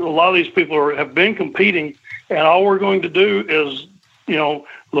now, a lot of these people have been competing, and all we're going to do is,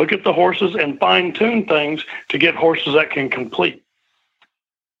 look at the horses and fine-tune things to get horses that can complete.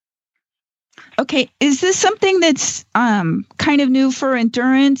 Okay, is this something that's kind of new for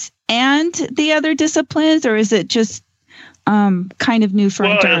endurance and the other disciplines, or is it just kind of new for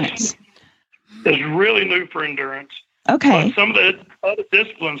endurance? It's really new for endurance. Okay. But some of the other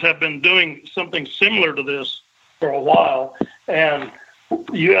disciplines have been doing something similar to this for a while, and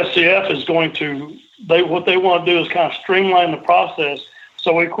USEF is going to, what they want to do is kind of streamline the process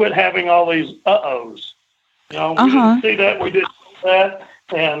so we quit having all these uh-ohs. We didn't see that, we didn't see that,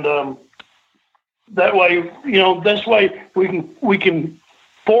 and that way, this way we can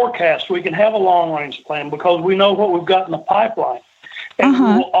forecast, we can have a long-range plan because we know what we've got in the pipeline. And we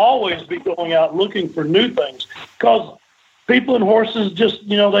will always be going out looking for new things because people and horses just,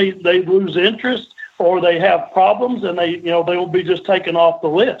 they lose interest or they have problems and they will be just taken off the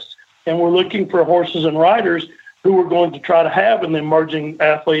list. And we're looking for horses and riders who we're going to try to have in the emerging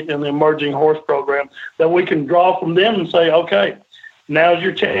athlete and the emerging horse program that we can draw from them and say, okay, now's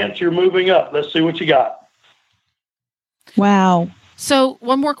your chance. You're moving up. Let's see what you got. Wow. So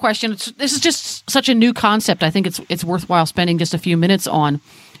one more question. This is just such a new concept. I think it's worthwhile spending just a few minutes on.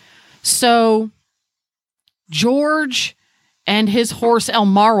 So George and his horse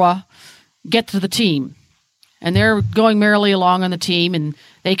Elmara get to the team, and they're going merrily along on the team, and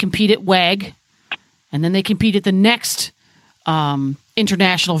they compete at WEG, and then they compete at the next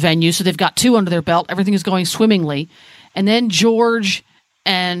international venue. So they've got 2 under their belt. Everything is going swimmingly. And then George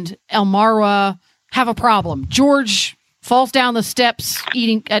and Elmara have a problem. George falls down the steps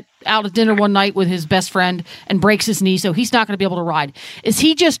out at dinner one night with his best friend and breaks his knee, so he's not going to be able to ride. Is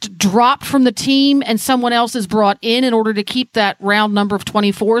he just dropped from the team and someone else is brought in order to keep that round number of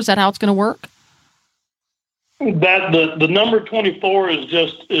 24? Is that how it's going to work? That the number 24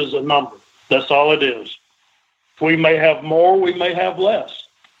 is a number. That's all it is. We may have more, we may have less.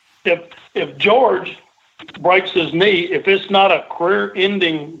 If George breaks his knee, if it's not a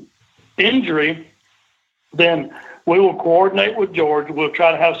career-ending injury, then we will coordinate with George. We'll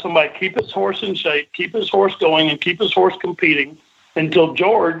try to have somebody keep his horse in shape, keep his horse going, and keep his horse competing until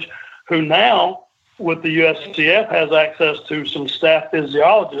George, who now with the USEF has access to some staff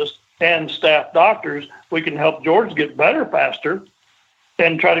physiologists and staff doctors, we can help George get better faster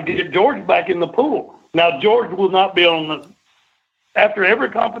and try to get George back in the pool. Now, George will not be after every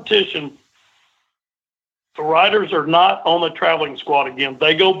competition, the riders are not on the traveling squad again.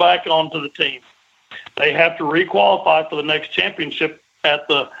 They go back onto the team. They have to requalify for the next championship at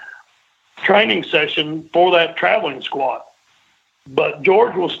the training session for that traveling squad. But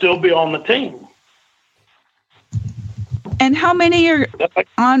George will still be on the team. And how many are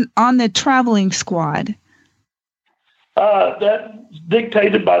on the traveling squad? That's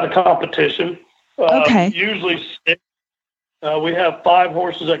dictated by the competition. Okay. Usually 6. We have 5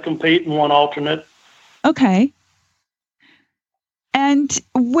 horses that compete and 1 alternate. Okay. And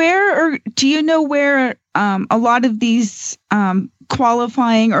do you know where a lot of these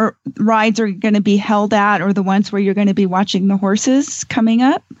qualifying or rides are going to be held at, or the ones where you're going to be watching the horses coming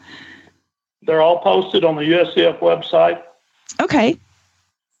up? They're all posted on the USEF website. Okay.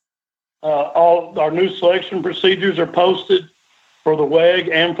 All our new selection procedures are posted for the WEG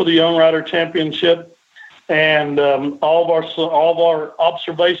and for the Young Rider Championship, and all of our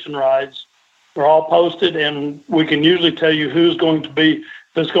observation rides are all posted. And we can usually tell you who's going to be.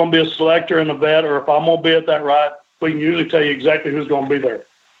 If it's going to be a selector and a vet, or if I'm going to be at that ride, we can usually tell you exactly who's going to be there.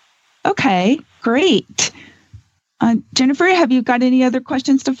 Okay, great. Jennifer, have you got any other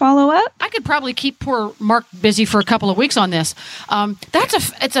questions to follow up? I could probably keep poor Mark busy for a couple of weeks on this.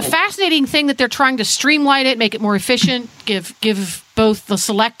 It's a fascinating thing that they're trying to streamline it, make it more efficient, give both the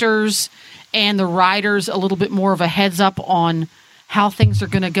selectors and the riders a little bit more of a heads up on how things are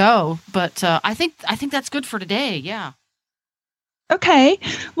going to go. But I think that's good for today. Yeah. Okay.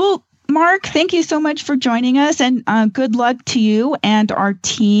 Well, Mark, thank you so much for joining us, and good luck to you and our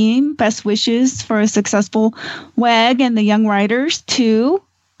team. Best wishes for a successful WEG and the young riders too.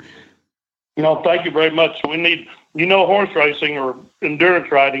 Thank you very much. We need, horse racing or endurance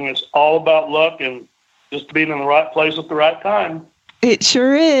riding is all about luck and just being in the right place at the right time. It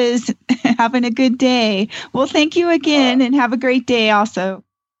sure is. Having a good day. Well, thank you again, and have a great day also.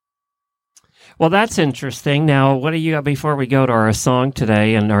 Well, that's interesting. Now, what do you, before we go to our song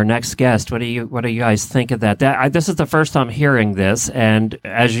today and our next guest, what do you guys think of that? This is the first time hearing this, and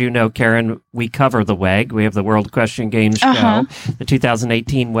as you know, Karen, we cover the WEG. We have the World Question Games show, the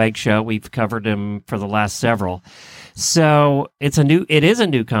 2018 WEG show. We've covered them for the last several. So it is a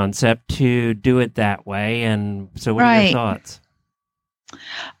new concept to do it that way. And so what are your thoughts?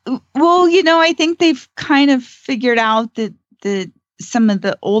 Well, I think they've kind of figured out that some of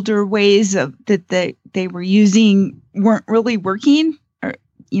the older ways that they were using weren't really working, or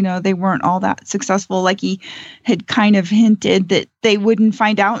they weren't all that successful. Like he had kind of hinted that they wouldn't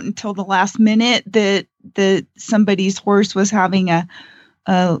find out until the last minute that somebody's horse was having an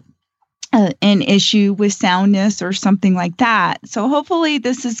issue with soundness or something like that. So hopefully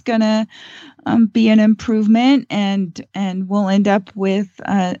this is gonna be an improvement, and we'll end up with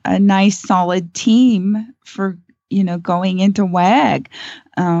a nice solid team for going into WEG.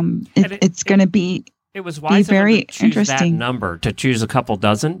 It's going to be. It was wise very to choose interesting that number, to choose a couple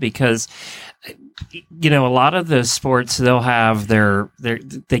dozen, because a lot of the sports they'll have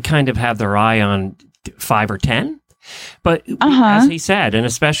they kind of have their eye on 5 or 10. But as he said, and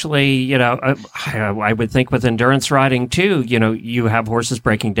especially, I would think with endurance riding too, you have horses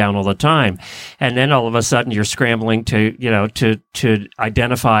breaking down all the time. And then all of a sudden you're scrambling to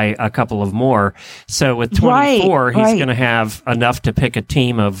identify a couple of more. So with 24, he's going to have enough to pick a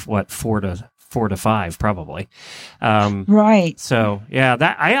team of 4 to 5 probably. Right. So yeah,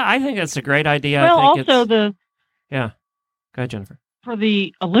 I think that's a great idea. Well, I think also go ahead, Jennifer. For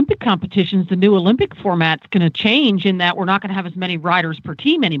the Olympic competitions, the new Olympic format's going to change in that we're not going to have as many riders per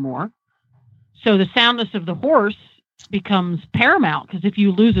team anymore. So the soundness of the horse becomes paramount, because if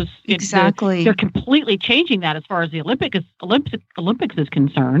you lose they're completely changing that as far as the Olympics is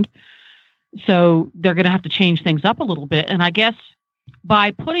concerned. So they're going to have to change things up a little bit. And I guess by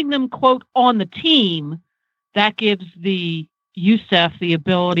putting them, quote, on the team, that gives the USEF the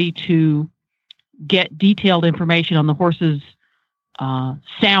ability to get detailed information on the horse's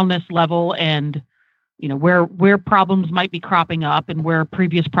soundness level, and where problems might be cropping up and where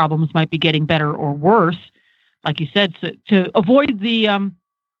previous problems might be getting better or worse, like you said, to avoid those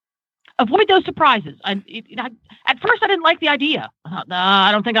surprises. At first I didn't like the idea.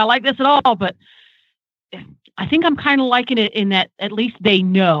 I don't think I like this at all, but I think I'm kind of liking it in that at least they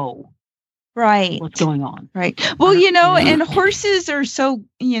know Right. what's going on. Right. Well, and horses are so,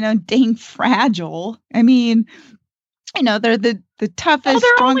 dang fragile. I mean, they're the toughest,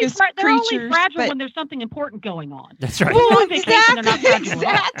 strongest creatures. They're only fragile when there's something important going on. That's right. Well,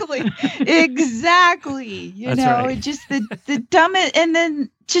 exactly. Exactly. That's right. Just the dumbest, and then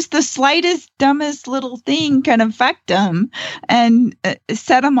just the slightest, dumbest little thing can affect them and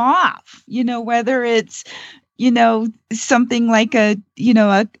set them off. Whether it's something like a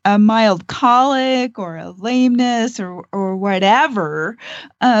mild colic or a lameness or whatever.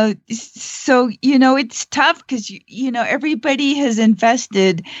 So, it's tough because, everybody has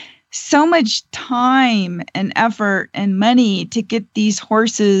invested so much time and effort and money to get these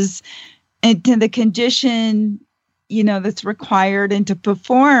horses into the condition, that's required and to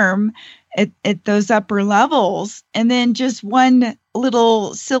perform at those upper levels. And then just one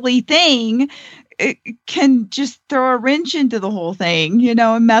little silly thing, it can just throw a wrench into the whole thing,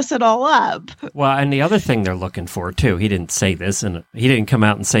 and mess it all up. Well, and the other thing they're looking for, too, he didn't say this, and he didn't come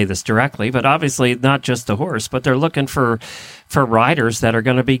out and say this directly, but obviously not just the horse, but they're looking for riders that are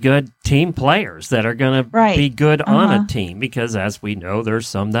going to be good team players, that are going to be good on a team, because as we know, there's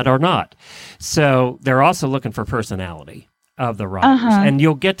some that are not. So they're also looking for personality of the riders, and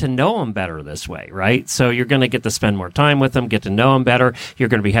you'll get to know them better this way, right? So you're going to get to spend more time with them, get to know them better. You're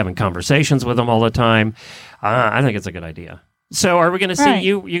going to be having conversations with them all the time. I think it's a good idea. So are we going to see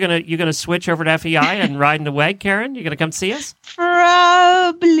you? You're going to switch over to FEI and ride in the WEG, Karen? You're going to come see us?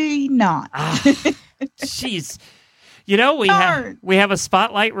 Probably not. Jeez. We have a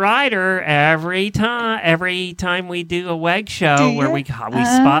spotlight rider every time we do a WEG show where we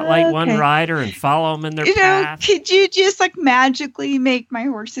spotlight one rider and follow them in their path. Could you just magically make my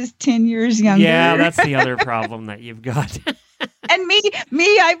horses 10 years younger? Yeah, that's the other problem that you've got. And me,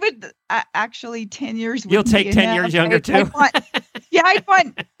 I would actually 10 years. You'll take 10 years younger too. I'd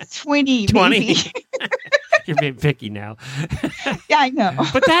want 20. 20. Maybe. You're being picky now. Yeah, I know.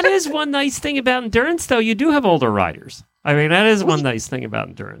 But that is one nice thing about endurance, though. You do have older riders. I mean, that is one nice thing about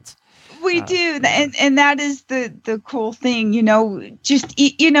endurance. We do, and that is the cool thing, just,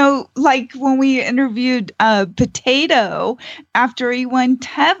 like when we interviewed Potato after he won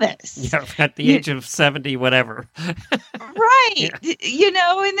Tevis. Yeah, at the age of 70, whatever. Right.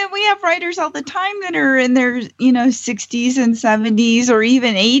 Yeah. And then we have riders all the time that are in their, 60s and 70s or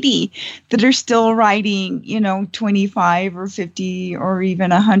even 80 that are still riding, 25 or 50 or even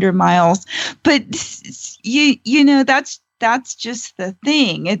 100 miles. But, that's just the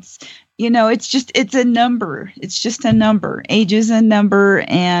thing. It's, it's a number. It's just a number. Age is a number.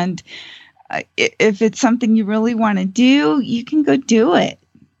 And if it's something you really want to do, you can go do it.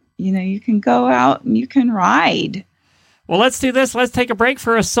 You can go out and you can ride. Well, let's do this. Let's take a break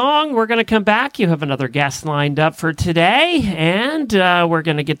for a song. We're going to come back. You have another guest lined up for today, and we're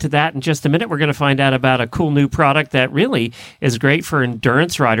going to get to that in just a minute. We're going to find out about a cool new product that really is great for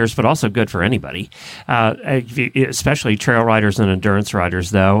endurance riders, but also good for anybody, especially trail riders and endurance riders,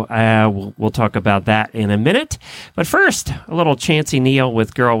 though. We'll talk about that in a minute. But first, a little Chancey Neal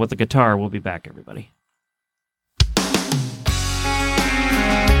with Girl with the Guitar. We'll be back, everybody.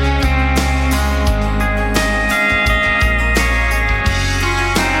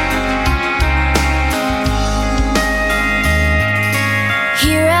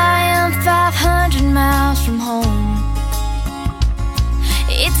 Here I am 500 miles from home.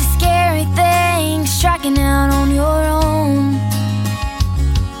 It's a scary thing striking out on your own.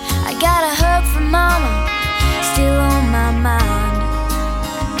 I got a hug from Mama, still on my mind.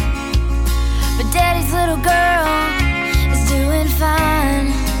 But Daddy's little girl is doing fine.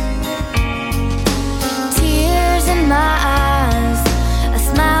 Tears in my eyes, a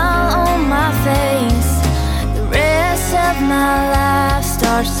smile on my face. The rest of my life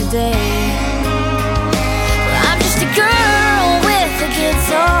starts today. Well, I'm just a girl with a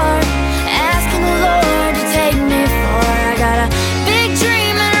guitar, asking the Lord to take me far. I got a big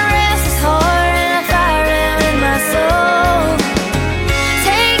dream and a restless heart, and a fire down in my soul.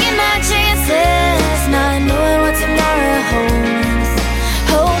 Taking my chances, not knowing what tomorrow holds.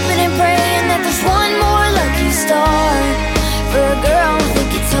 Hoping and praying that there's one more lucky star for a girl with a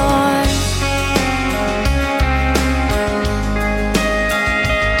guitar.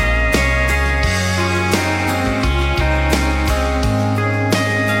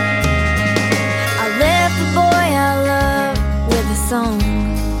 Song.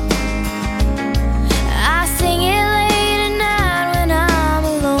 I sing it late at night when I'm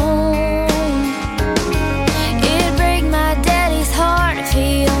alone. It'd break my daddy's heart if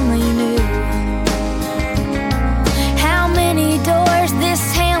he only knew how many doors this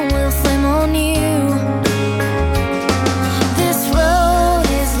town will slam on you.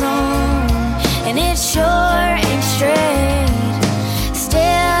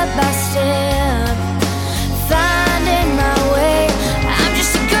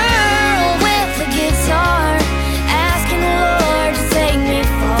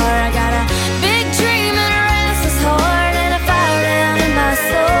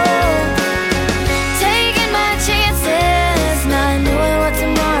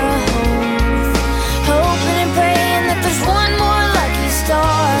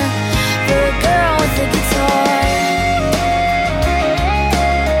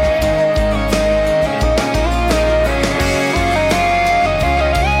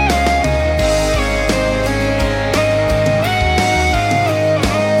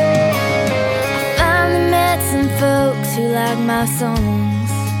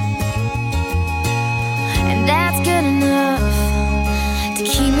 songs, and that's good enough to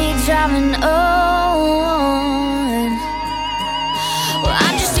keep me driving on. Well,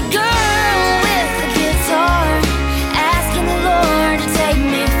 I'm just a girl with a guitar, asking the Lord to take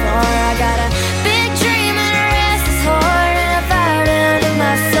me far. I got a big dream and a restless heart, and a fire down in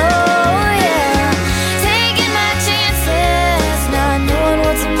my soul, yeah. Taking my chances, not knowing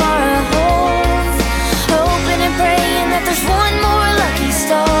what tomorrow holds, hoping and praying that there's one more lucky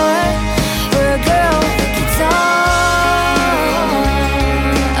star for a girl with a guitar.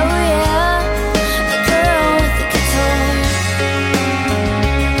 Oh yeah, a girl with a guitar.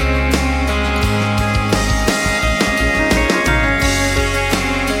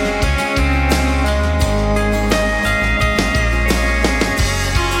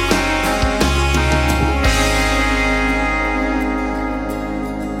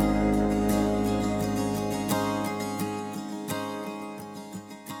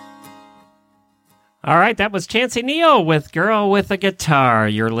 All right, that was Chancey Neal with Girl with a Guitar.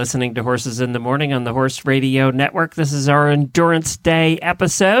 You're listening to Horses in the Morning on the Horse Radio Network. This is our Endurance Day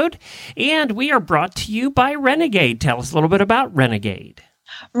episode, and we are brought to you by Renegade. Tell us a little bit about Renegade.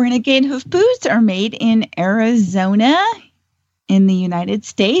 Renegade hoof boots are made in Arizona in the United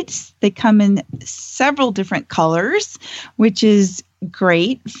States. They come in several different colors, which is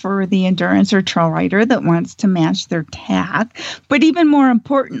great for the endurance or trail rider that wants to match their tack. But even more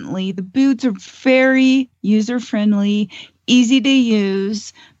importantly, the boots are very user-friendly, easy to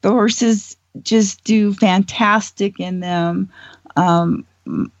use. The horses just do fantastic in them.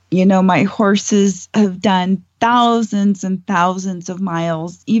 My horses have done thousands and thousands of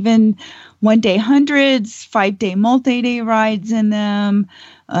miles, even one-day hundreds, 5-day multi-day rides in them.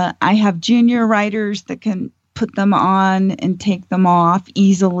 I have junior riders that can put them on and take them off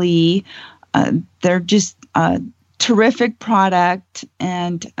easily. They're just a terrific product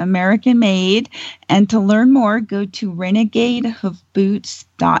and American made. And to learn more, go to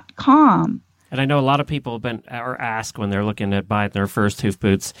renegadehoofboots.com. And I know a lot of people have been or ask when they're looking at buying their first hoof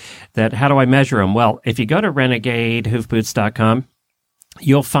boots that how do I measure them? Well, if you go to renegadehoofboots.com,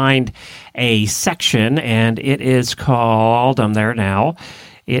 you'll find a section, and it is called, I'm there now,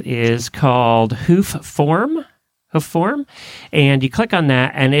 it is called Hoof Form, and you click on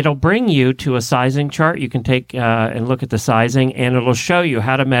that, and it'll bring you to a sizing chart. You can take and look at the sizing, and it'll show you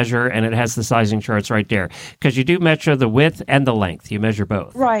how to measure, and it has the sizing charts right there, because you do measure the width and the length. You measure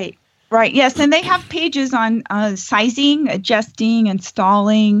both. Right. Yes, and they have pages on sizing, adjusting,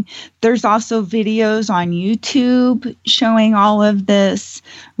 installing. There's also videos on YouTube showing all of this,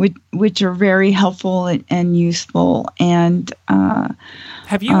 which are very helpful and useful. And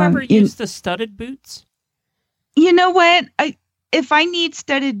have you ever used the studded boots? You know what? If I need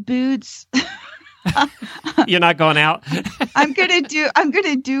studded boots, you're not going out. I'm gonna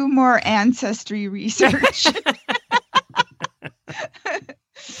do more ancestry research.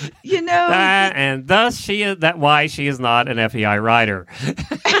 And thus why she is not an FEI rider.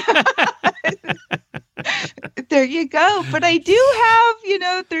 There you go. But I do have,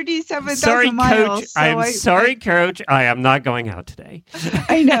 37,000 miles. Coach. I'm sorry, Coach. I am not going out today.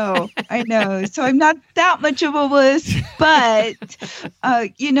 I know. So I'm not that much of a wuss. But,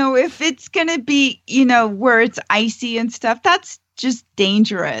 if it's going to be, where it's icy and stuff, that's just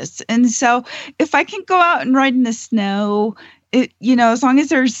dangerous. And so if I can go out and ride in the snow, as long as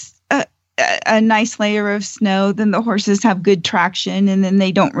there's a nice layer of snow, then the horses have good traction, and then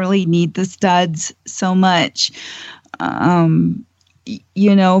they don't really need the studs so much. But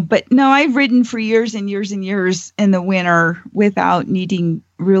no, I've ridden for years and years and years in the winter without needing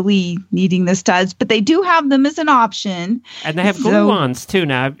the studs, but they do have them as an option. And they have glue-ons too.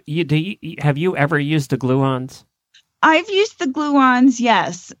 Now, have you ever used the glue-ons? I've used the glue-ons,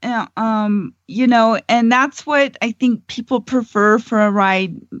 yes. And that's what I think people prefer for a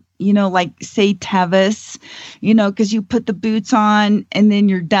ride, like say Tevis, because you put the boots on and then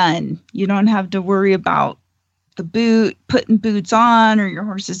you're done. You don't have to worry about putting boots on or your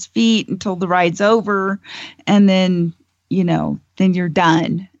horse's feet until the ride's over. And then, then you're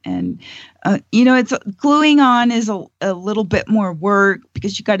done. And, it's gluing on is a little bit more work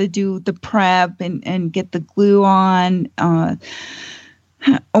because you got to do the prep and get the glue on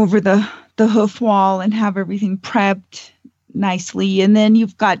over the hoof wall and have everything prepped nicely. And then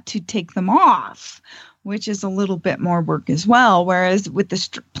you've got to take them off, which is a little bit more work as well. Whereas with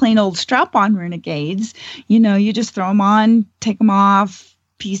the plain old strap-on Renegades, you just throw them on, take them off,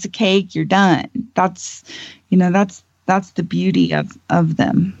 piece of cake, you're done. That's the beauty of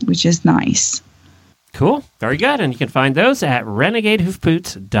them, which is nice. Cool. Very good. And you can find those at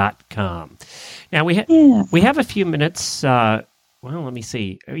renegadehoofboots.com. Now, we have a few minutes Well, let me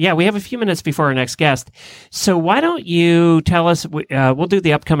see. Yeah, we have a few minutes before our next guest. So why don't you tell us, we'll do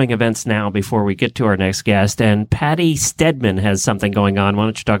the upcoming events now before we get to our next guest. And Patty Stedman has something going on. Why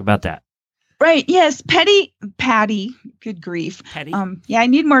don't you talk about that? Right. Yes. Patty. Good grief. Patty? Yeah, I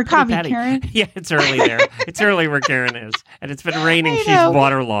need more coffee, Patty. Karen. Yeah, it's early there. It's early where Karen is. And it's been raining. She's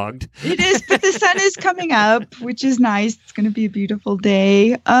waterlogged. It is, but the sun is coming up, which is nice. It's going to be a beautiful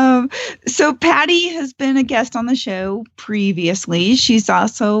day. So Patty has been a guest on the show previously. She's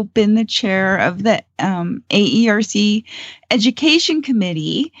also been the chair of the AERC Education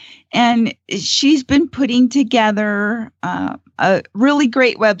Committee. And she's been putting together a really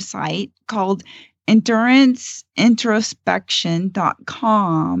great website called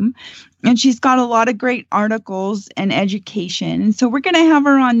enduranceintrospection.com. And she's got a lot of great articles and education. And so we're going to have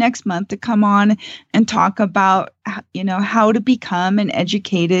her on next month to come on and talk about, how to become an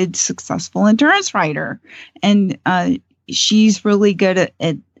educated, successful endurance rider. And she's really good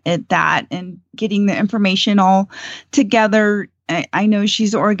at that and getting the information all together. I know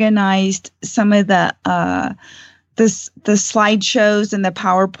she's organized some of the slideshows and the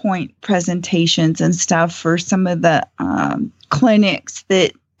PowerPoint presentations and stuff for some of the clinics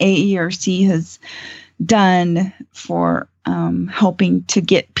that AERC has done for helping to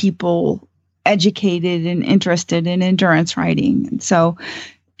get people educated and interested in endurance riding. And so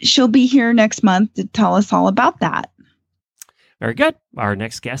she'll be here next month to tell us all about that. Very good. Our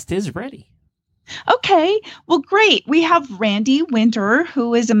next guest is ready. Okay, well, great. We have Randy Winter,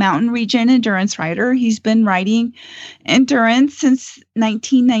 who is a mountain region endurance rider. He's been riding endurance since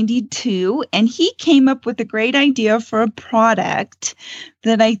 1992, and he came up with a great idea for a product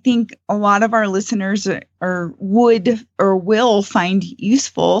that I think a lot of our listeners would or will find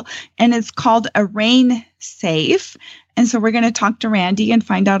useful, and it's called a Rein Safe. And so we're going to talk to Randy and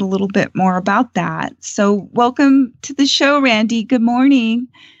find out a little bit more about that. So welcome to the show, Randy. Good morning.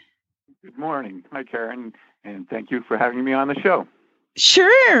 Good morning. Hi, Karen, and thank you for having me on the show.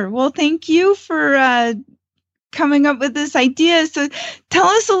 Sure. Well, thank you for coming up with this idea. So tell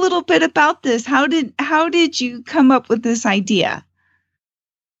us a little bit about this. How did you come up with this idea?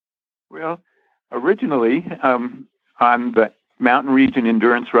 Well, originally on the Mountain Region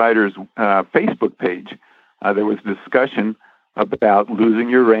Endurance Riders Facebook page, there was discussion about losing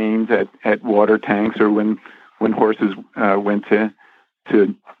your reins at water tanks or when horses went to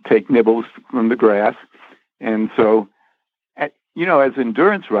take nibbles from the grass. And so, as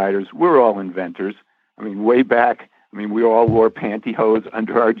endurance riders, we're all inventors. I mean, way back, we all wore pantyhose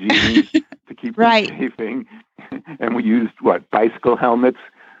under our jeans to keep right. from chafing. And we used, bicycle helmets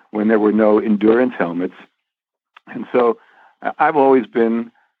when there were no endurance helmets. And so I've always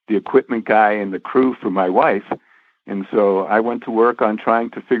been the equipment guy and the crew for my wife. And so I went to work on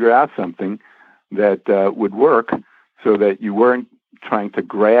trying to figure out something that would work so that you weren't trying to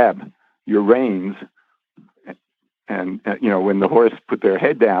grab your reins and when the horse put their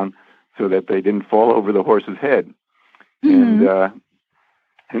head down so that they didn't fall over the horse's head. Mm-hmm.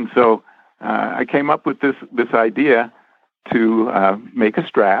 And so I came up with this idea to make a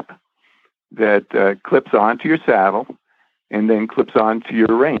strap that clips onto your saddle and then clips onto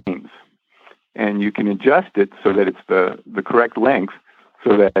your reins. And you can adjust it so that it's the correct length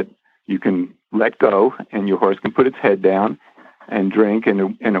so that you can let go and your horse can put its head down and drink,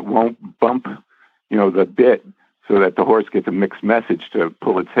 and it won't bump, the bit, so that the horse gets a mixed message to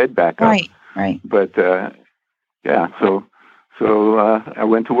pull its head back up. Right. But so I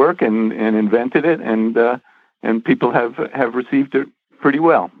went to work and invented it, and people have received it pretty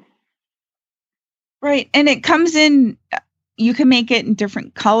well. Right, and it comes in. You can make it in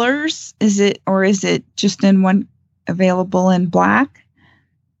different colors. Is it just in one available in black?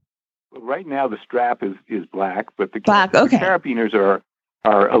 Well, right now the strap is black, but the carabiners are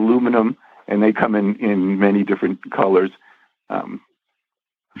aluminum, and they come in many different colors.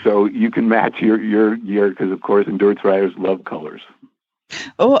 So you can match your gear because, of course, endurance riders love colors.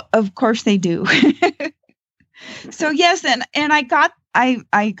 Oh, of course they do. So yes, and I got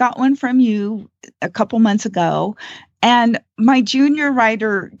one from you a couple months ago. And my junior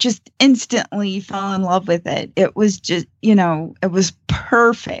rider just instantly fell in love with it. It was just, it was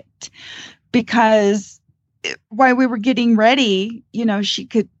perfect because while we were getting ready, she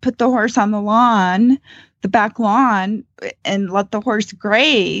could put the horse on the back lawn, and let the horse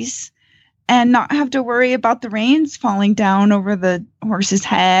graze and not have to worry about the reins falling down over the horse's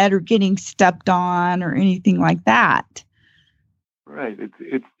head or getting stepped on or anything like that. Right.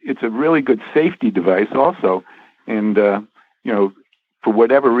 It's a really good safety device also. And, for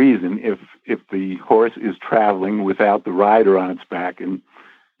whatever reason, if the horse is traveling without the rider on its back, and,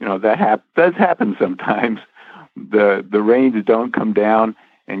 that does happen sometimes, the reins don't come down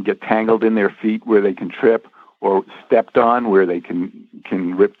and get tangled in their feet where they can trip, or stepped on where they can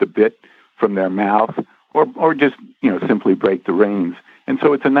rip the bit from their mouth, or just simply break the reins. And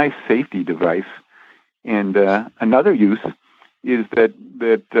so it's a nice safety device. And another use is that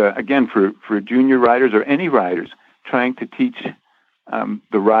again, for junior riders or any riders trying to teach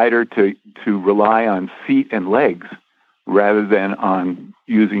the rider to rely on feet and legs rather than on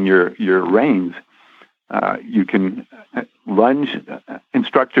using your reins. You can lunge.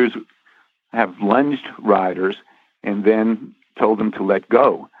 Instructors have lunged riders and then told them to let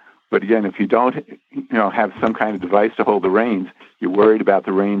go. But again, if you don't, have some kind of device to hold the reins, you're worried about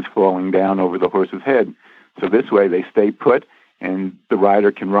the reins falling down over the horse's head. So this way, they stay put, and the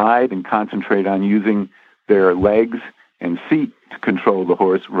rider can ride and concentrate on using their legs and feet to control the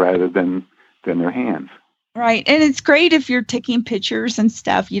horse rather than their hands. Right, and it's great if you're taking pictures and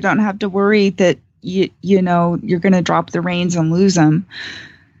stuff. You don't have to worry that you're going to drop the reins and lose them.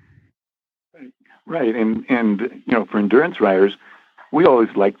 Right, and for endurance riders, we always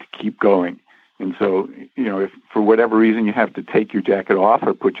like to keep going. And so, if for whatever reason you have to take your jacket off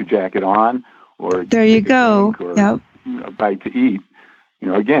or put your jacket on, or there you go, or yep, a bite to eat,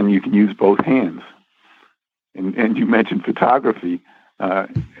 again, you can use both hands. And you mentioned photography.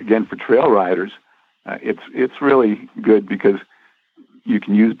 Again, for trail riders, it's really good because you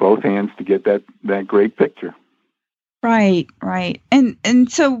can use both hands to get that great picture. Right. And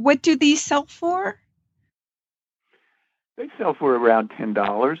so what do these sell for? They sell for around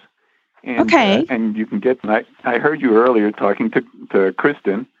 $10. And, okay. And you can get them. I heard you earlier talking to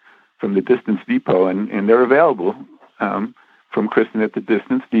Kristen from the Distance Depot, and they're available from Kristen at the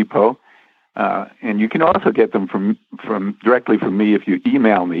Distance Depot. And you can also get them from directly from me if you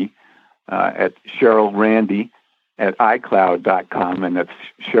email me at CherylRandy@iCloud.com, and that's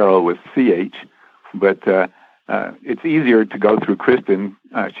Cheryl with CH. But it's easier to go through Kristen.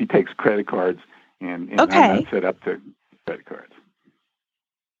 She takes credit cards, and okay. I'm not set up to credit cards.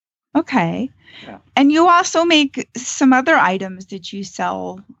 Okay. Yeah. And you also make some other items that you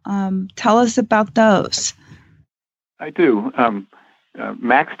sell. Tell us about those. I do.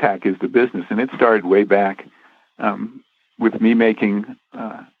 MaxTac is the business, and it started way back with me making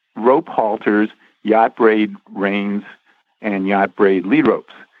rope halters, yacht braid reins, and yacht braid lead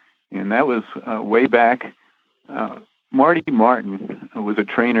ropes. And that was way back. Marty Martin was a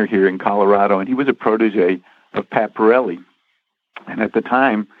trainer here in Colorado, and he was a protege of Pat Pirelli. And at the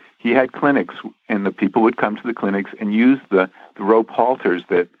time, he had clinics, and the people would come to the clinics and use the rope halters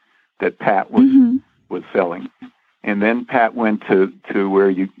that Pat was selling. And then Pat went to where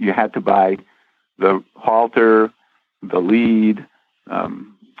you had to buy the halter, the lead,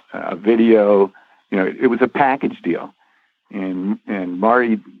 a video. It was a package deal. And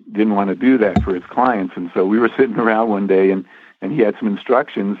Marty didn't want to do that for his clients. And so we were sitting around one day, and he had some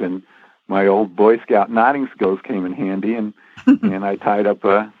instructions, and my old Boy Scout knotting skills came in handy, and I tied up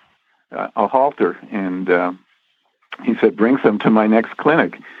a halter, and he said, "Bring some to my next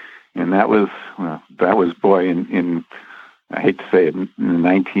clinic." And that was in I hate to say it, in the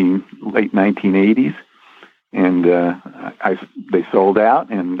late 1980s, and they sold out,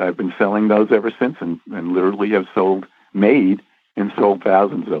 and I've been selling those ever since, and literally have made and sold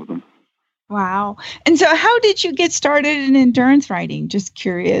thousands of them. Wow! And so, how did you get started in endurance riding? Just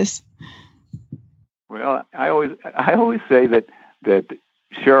curious. Well, I always say that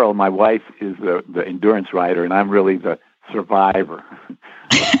Cheryl, my wife, is the endurance rider, and I'm really the survivor.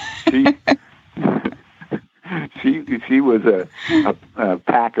 She was a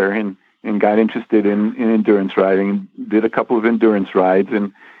packer and got interested in endurance riding, did a couple of endurance rides,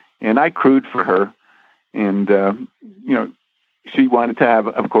 and I crewed for her. And she wanted to have,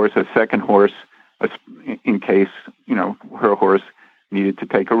 of course, a second horse in case her horse needed to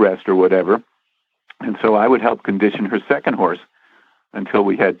take a rest or whatever. And so I would help condition her second horse until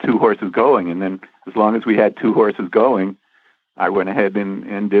we had two horses going. And then as long as we had two horses going, I went ahead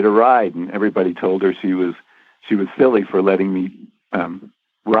and did a ride. And everybody told her she was silly for letting me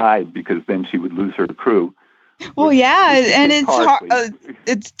ride, because then she would lose her crew. Well, yeah, and it's hard,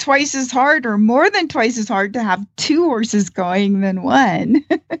 it's twice as hard, or more than twice as hard, to have two horses going than one.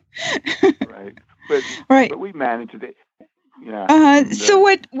 Right. But we managed it. Yeah. So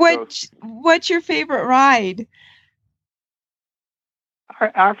what's your favorite ride?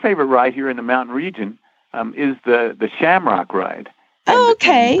 Our favorite ride here in the mountain region is the Shamrock ride.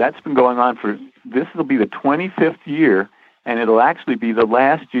 Okay. And that's been going on this will be the 25th year, and it'll actually be the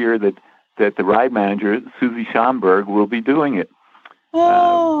last year that the ride manager, Susie Schomburg, will be doing it.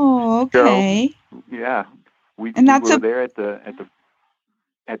 Oh, okay. Yeah. We were there at the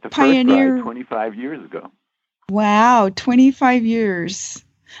Pioneer first ride 25 years ago. Wow, 25 years.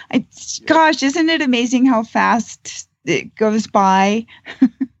 Gosh, isn't it amazing how fast it goes by?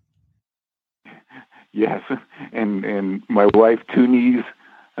 Yes, and my wife, two new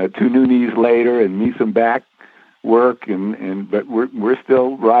knees later, and me some back work, but we're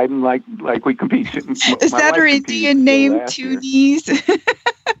still riding like we compete. Is that her Indian name, Two Knees?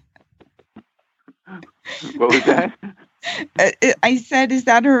 What was that? I said, is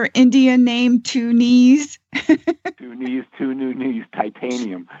that her Indian name, Two Knees? Two knees, two new knees,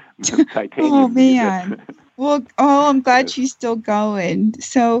 titanium. Oh man. Well, I'm glad she's still going.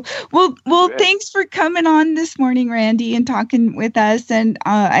 So, well, thanks for coming on this morning, Randy, and talking with us. And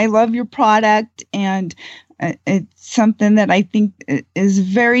I love your product, and it's something that I think is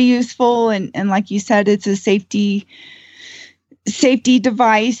very useful. And like you said, it's a safety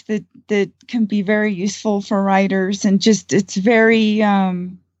device that can be very useful for riders, and just it's very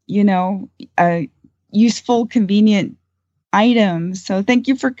useful, convenient item. So thank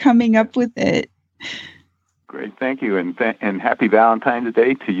you for coming up with it. Great, thank you, and happy Valentine's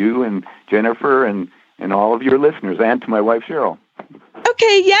Day to you and Jennifer and all of your listeners, and to my wife Cheryl.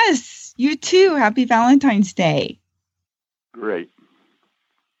 Okay, yes, you too. Happy Valentine's Day. Great.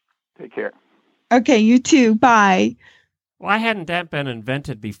 Take care. Okay, you too. Bye. Why hadn't that been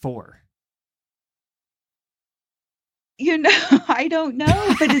invented before? I don't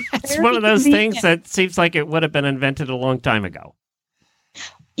know, but it's one of those things that seems like it would have been invented a long time ago.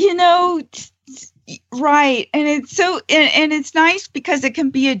 Right. And it's and it's nice because it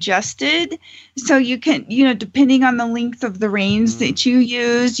can be adjusted. So you can, depending on the length of the reins that you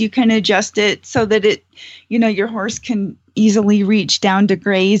use, you can adjust it so that it, your horse can easily reach down to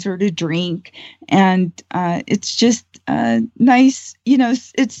graze or to drink. And it's just nice.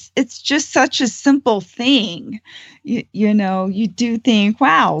 It's just such a simple thing. You do think,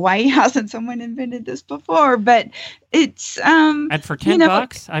 wow, why hasn't someone invented this before? But it's and for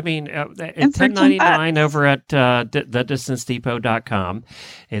 $10, I mean, it's $10.99 over at thedistancedepot.com.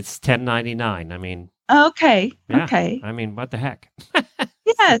 It's $10.99. I mean, okay, yeah, okay. I mean, what the heck?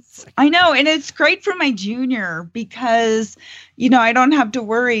 Yes, I know, and it's great for my junior because I don't have to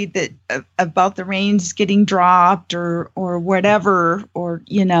worry about the reins getting dropped or whatever, or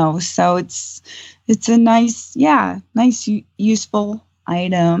so it's a nice, useful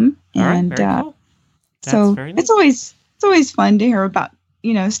item. All right, and very cool. So very nice. it's always fun to hear about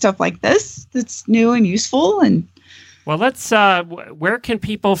stuff like this that's new and useful. And well, let's. Where can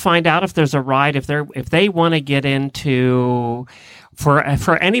people find out if there's a ride if they want to get into?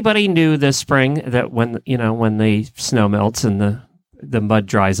 For anybody new this spring, that when the snow melts and the mud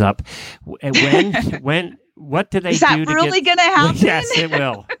dries up, what do they do? Is that really going to happen? Yes, it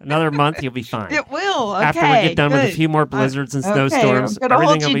will. Another month, you'll be fine. It will. Okay, after we get done with a few more blizzards and snowstorms,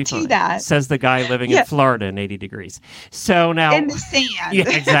 everything will be fine. That. Says the guy living in Florida in 80 degrees. So now in the sand. Yeah,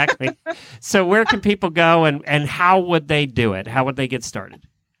 exactly. So where can people go, and how would they do it? How would they get started?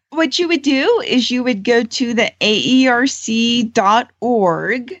 What you would do is you would go to the aerc.org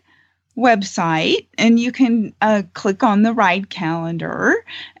website, and you can click on the ride calendar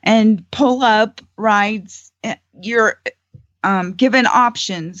and pull up rides. You're given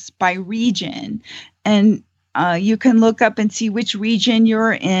options by region, and you can look up and see which region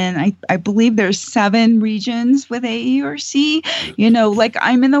you're in. I believe there's 7 regions with AERC. Like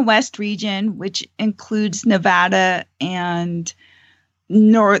I'm in the West region, which includes Nevada and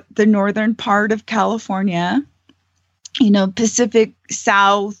the northern part of California. Pacific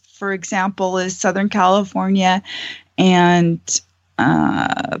South, for example, is Southern California, and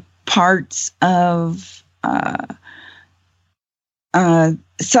parts of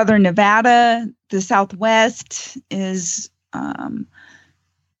Southern Nevada. The Southwest is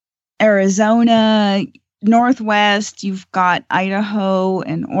Arizona. Northwest, you've got Idaho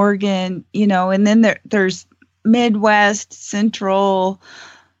and Oregon, and then there's Midwest, Central,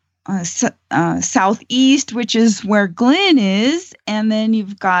 Southeast, which is where Glenn is, and then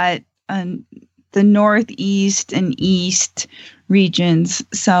you've got the Northeast and East regions.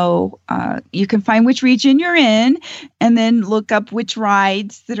 So you can find which region you're in, and then look up which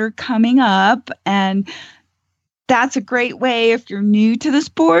rides that are coming up. And that's a great way if you're new to the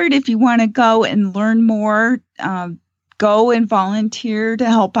sport. If you want to go and learn more, go and volunteer to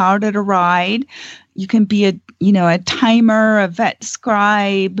help out at a ride. You can be a timer, a vet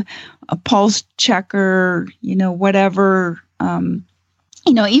scribe, a pulse checker, whatever,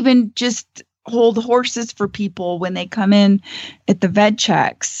 even just hold horses for people when they come in at the vet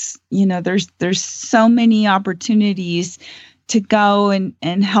checks. There's so many opportunities to go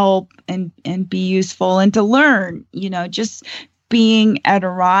and help and be useful and to learn. Just being at a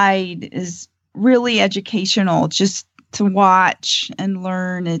ride is really educational just to watch and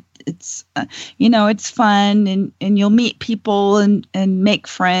learn. It's it's fun, and you'll meet people and make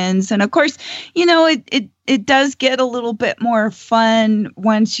friends. And of course, it does get a little bit more fun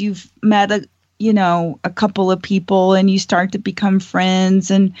once you've met a couple of people and you start to become friends,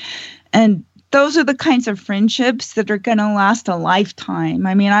 and those are the kinds of friendships that are going to last a lifetime.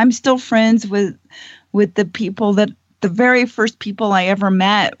 I mean, I'm still friends with the people the very first people I ever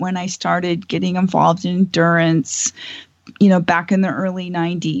met when I started getting involved in endurance, back in the early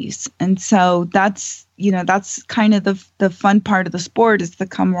 90s. And so that's kind of the fun part of the sport, is the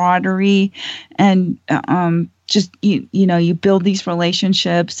camaraderie, and just, you build these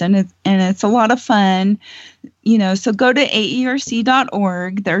relationships, and it's a lot of fun, so go to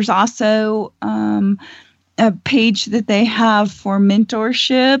aerc.org. There's also a page that they have for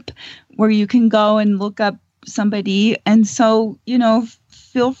mentorship where you can go and look up somebody. And so,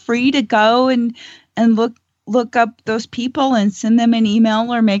 feel free to go and look up those people and send them an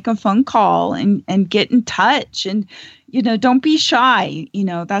email or make a phone call and get in touch. And, don't be shy.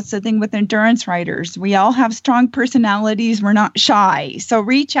 That's the thing with endurance riders. We all have strong personalities. We're not shy. So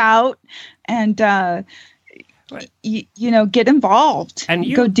reach out and, get involved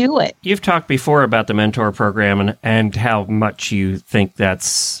and go do it. You've talked before about the mentor program and how much you think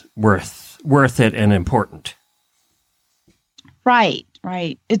that's worth it and important. Right.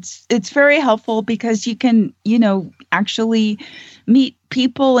 It's very helpful because you can, actually meet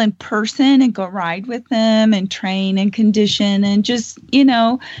people in person and go ride with them and train and condition and just,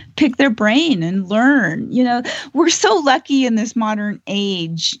 pick their brain and learn. We're so lucky in this modern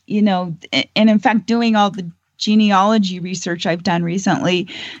age, and in fact, doing all the genealogy research I've done recently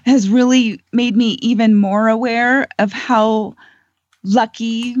has really made me even more aware of how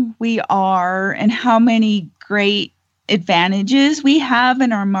lucky we are and how many great advantages we have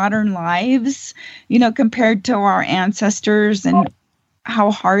in our modern lives, compared to our ancestors and how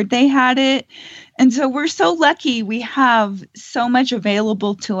hard they had it. And so we're so lucky we have so much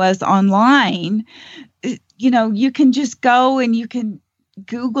available to us online. You can just go and you can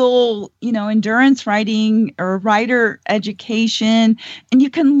Google, endurance riding or rider education, and you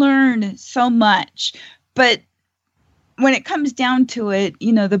can learn so much. But when it comes down to it,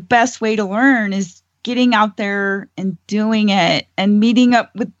 the best way to learn is getting out there and doing it and meeting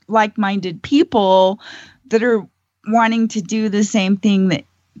up with like-minded people that are wanting to do the same thing that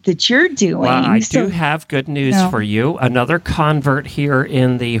you're doing. Well, I do have good news for you. Another convert here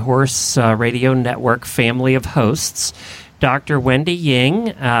in the Horse Radio Network family of hosts. Dr. Wendy Ying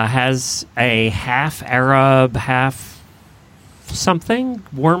has a half Arab, half something,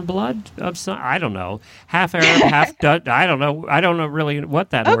 warm blood of some, I don't know, half Arab, half Dutch. I don't know really what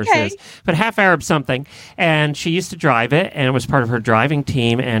that horse is, but half Arab something. And she used to drive it, and it was part of her driving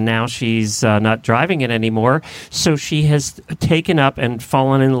team. And now she's not driving it anymore. So she has taken up and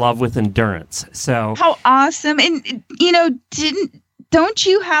fallen in love with endurance. So how awesome! And don't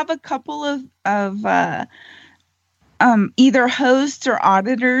you have a couple of either hosts or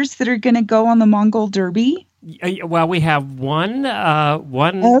auditors that are going to go on the Mongol Derby? Well, we have one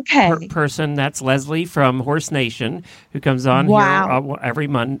person. That's Leslie from Horse Nation, who comes on here every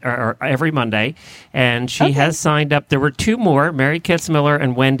Monday, and she has signed up. There were two more, Mary Kitzmiller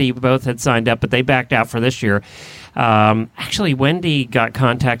and Wendy, both had signed up, but they backed out for this year. Actually, Wendy got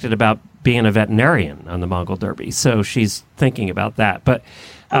contacted about being a veterinarian on the Mongol Derby, so she's thinking about that. But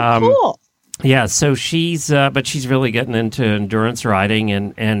cool. Yeah, so she's really getting into endurance riding,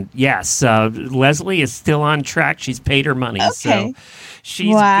 and yes, Leslie is still on track. She's paid her money, so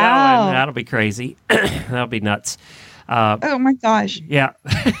she's going. That'll be crazy. That'll be nuts. Oh my gosh! Yeah,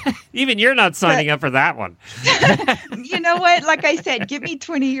 even you're not signing up for that one. You know what? Like I said, give me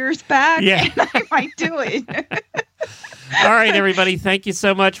 20 years back, and I might do it. All right, everybody. Thank you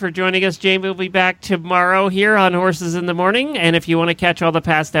so much for joining us. Jamie will be back tomorrow here on Horses in the Morning. And if you want to catch all the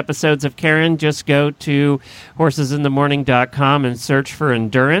past episodes of Karen, just go to horsesinthemorning.com and search for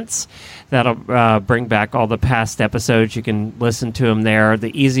Endurance. That'll bring back all the past episodes. You can listen to them there.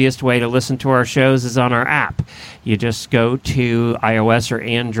 The easiest way to listen to our shows is on our app. You just go to iOS or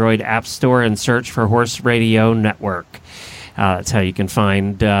Android App Store and search for Horse Radio Network. That's how you can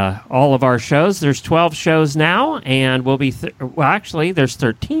find all of our shows. There's 12 shows now, and we'll be... actually, there's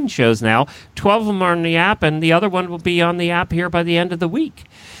 13 shows now. 12 of them are on the app, and the other one will be on the app here by the end of the week.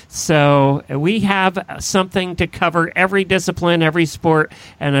 So we have something to cover every discipline, every sport,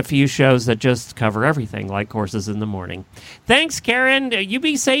 and a few shows that just cover everything, like Horses in the Morning. Thanks, Karen. You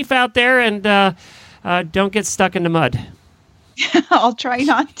be safe out there, and don't get stuck in the mud. I'll try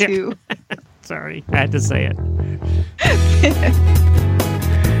not to. Sorry, I had to say it.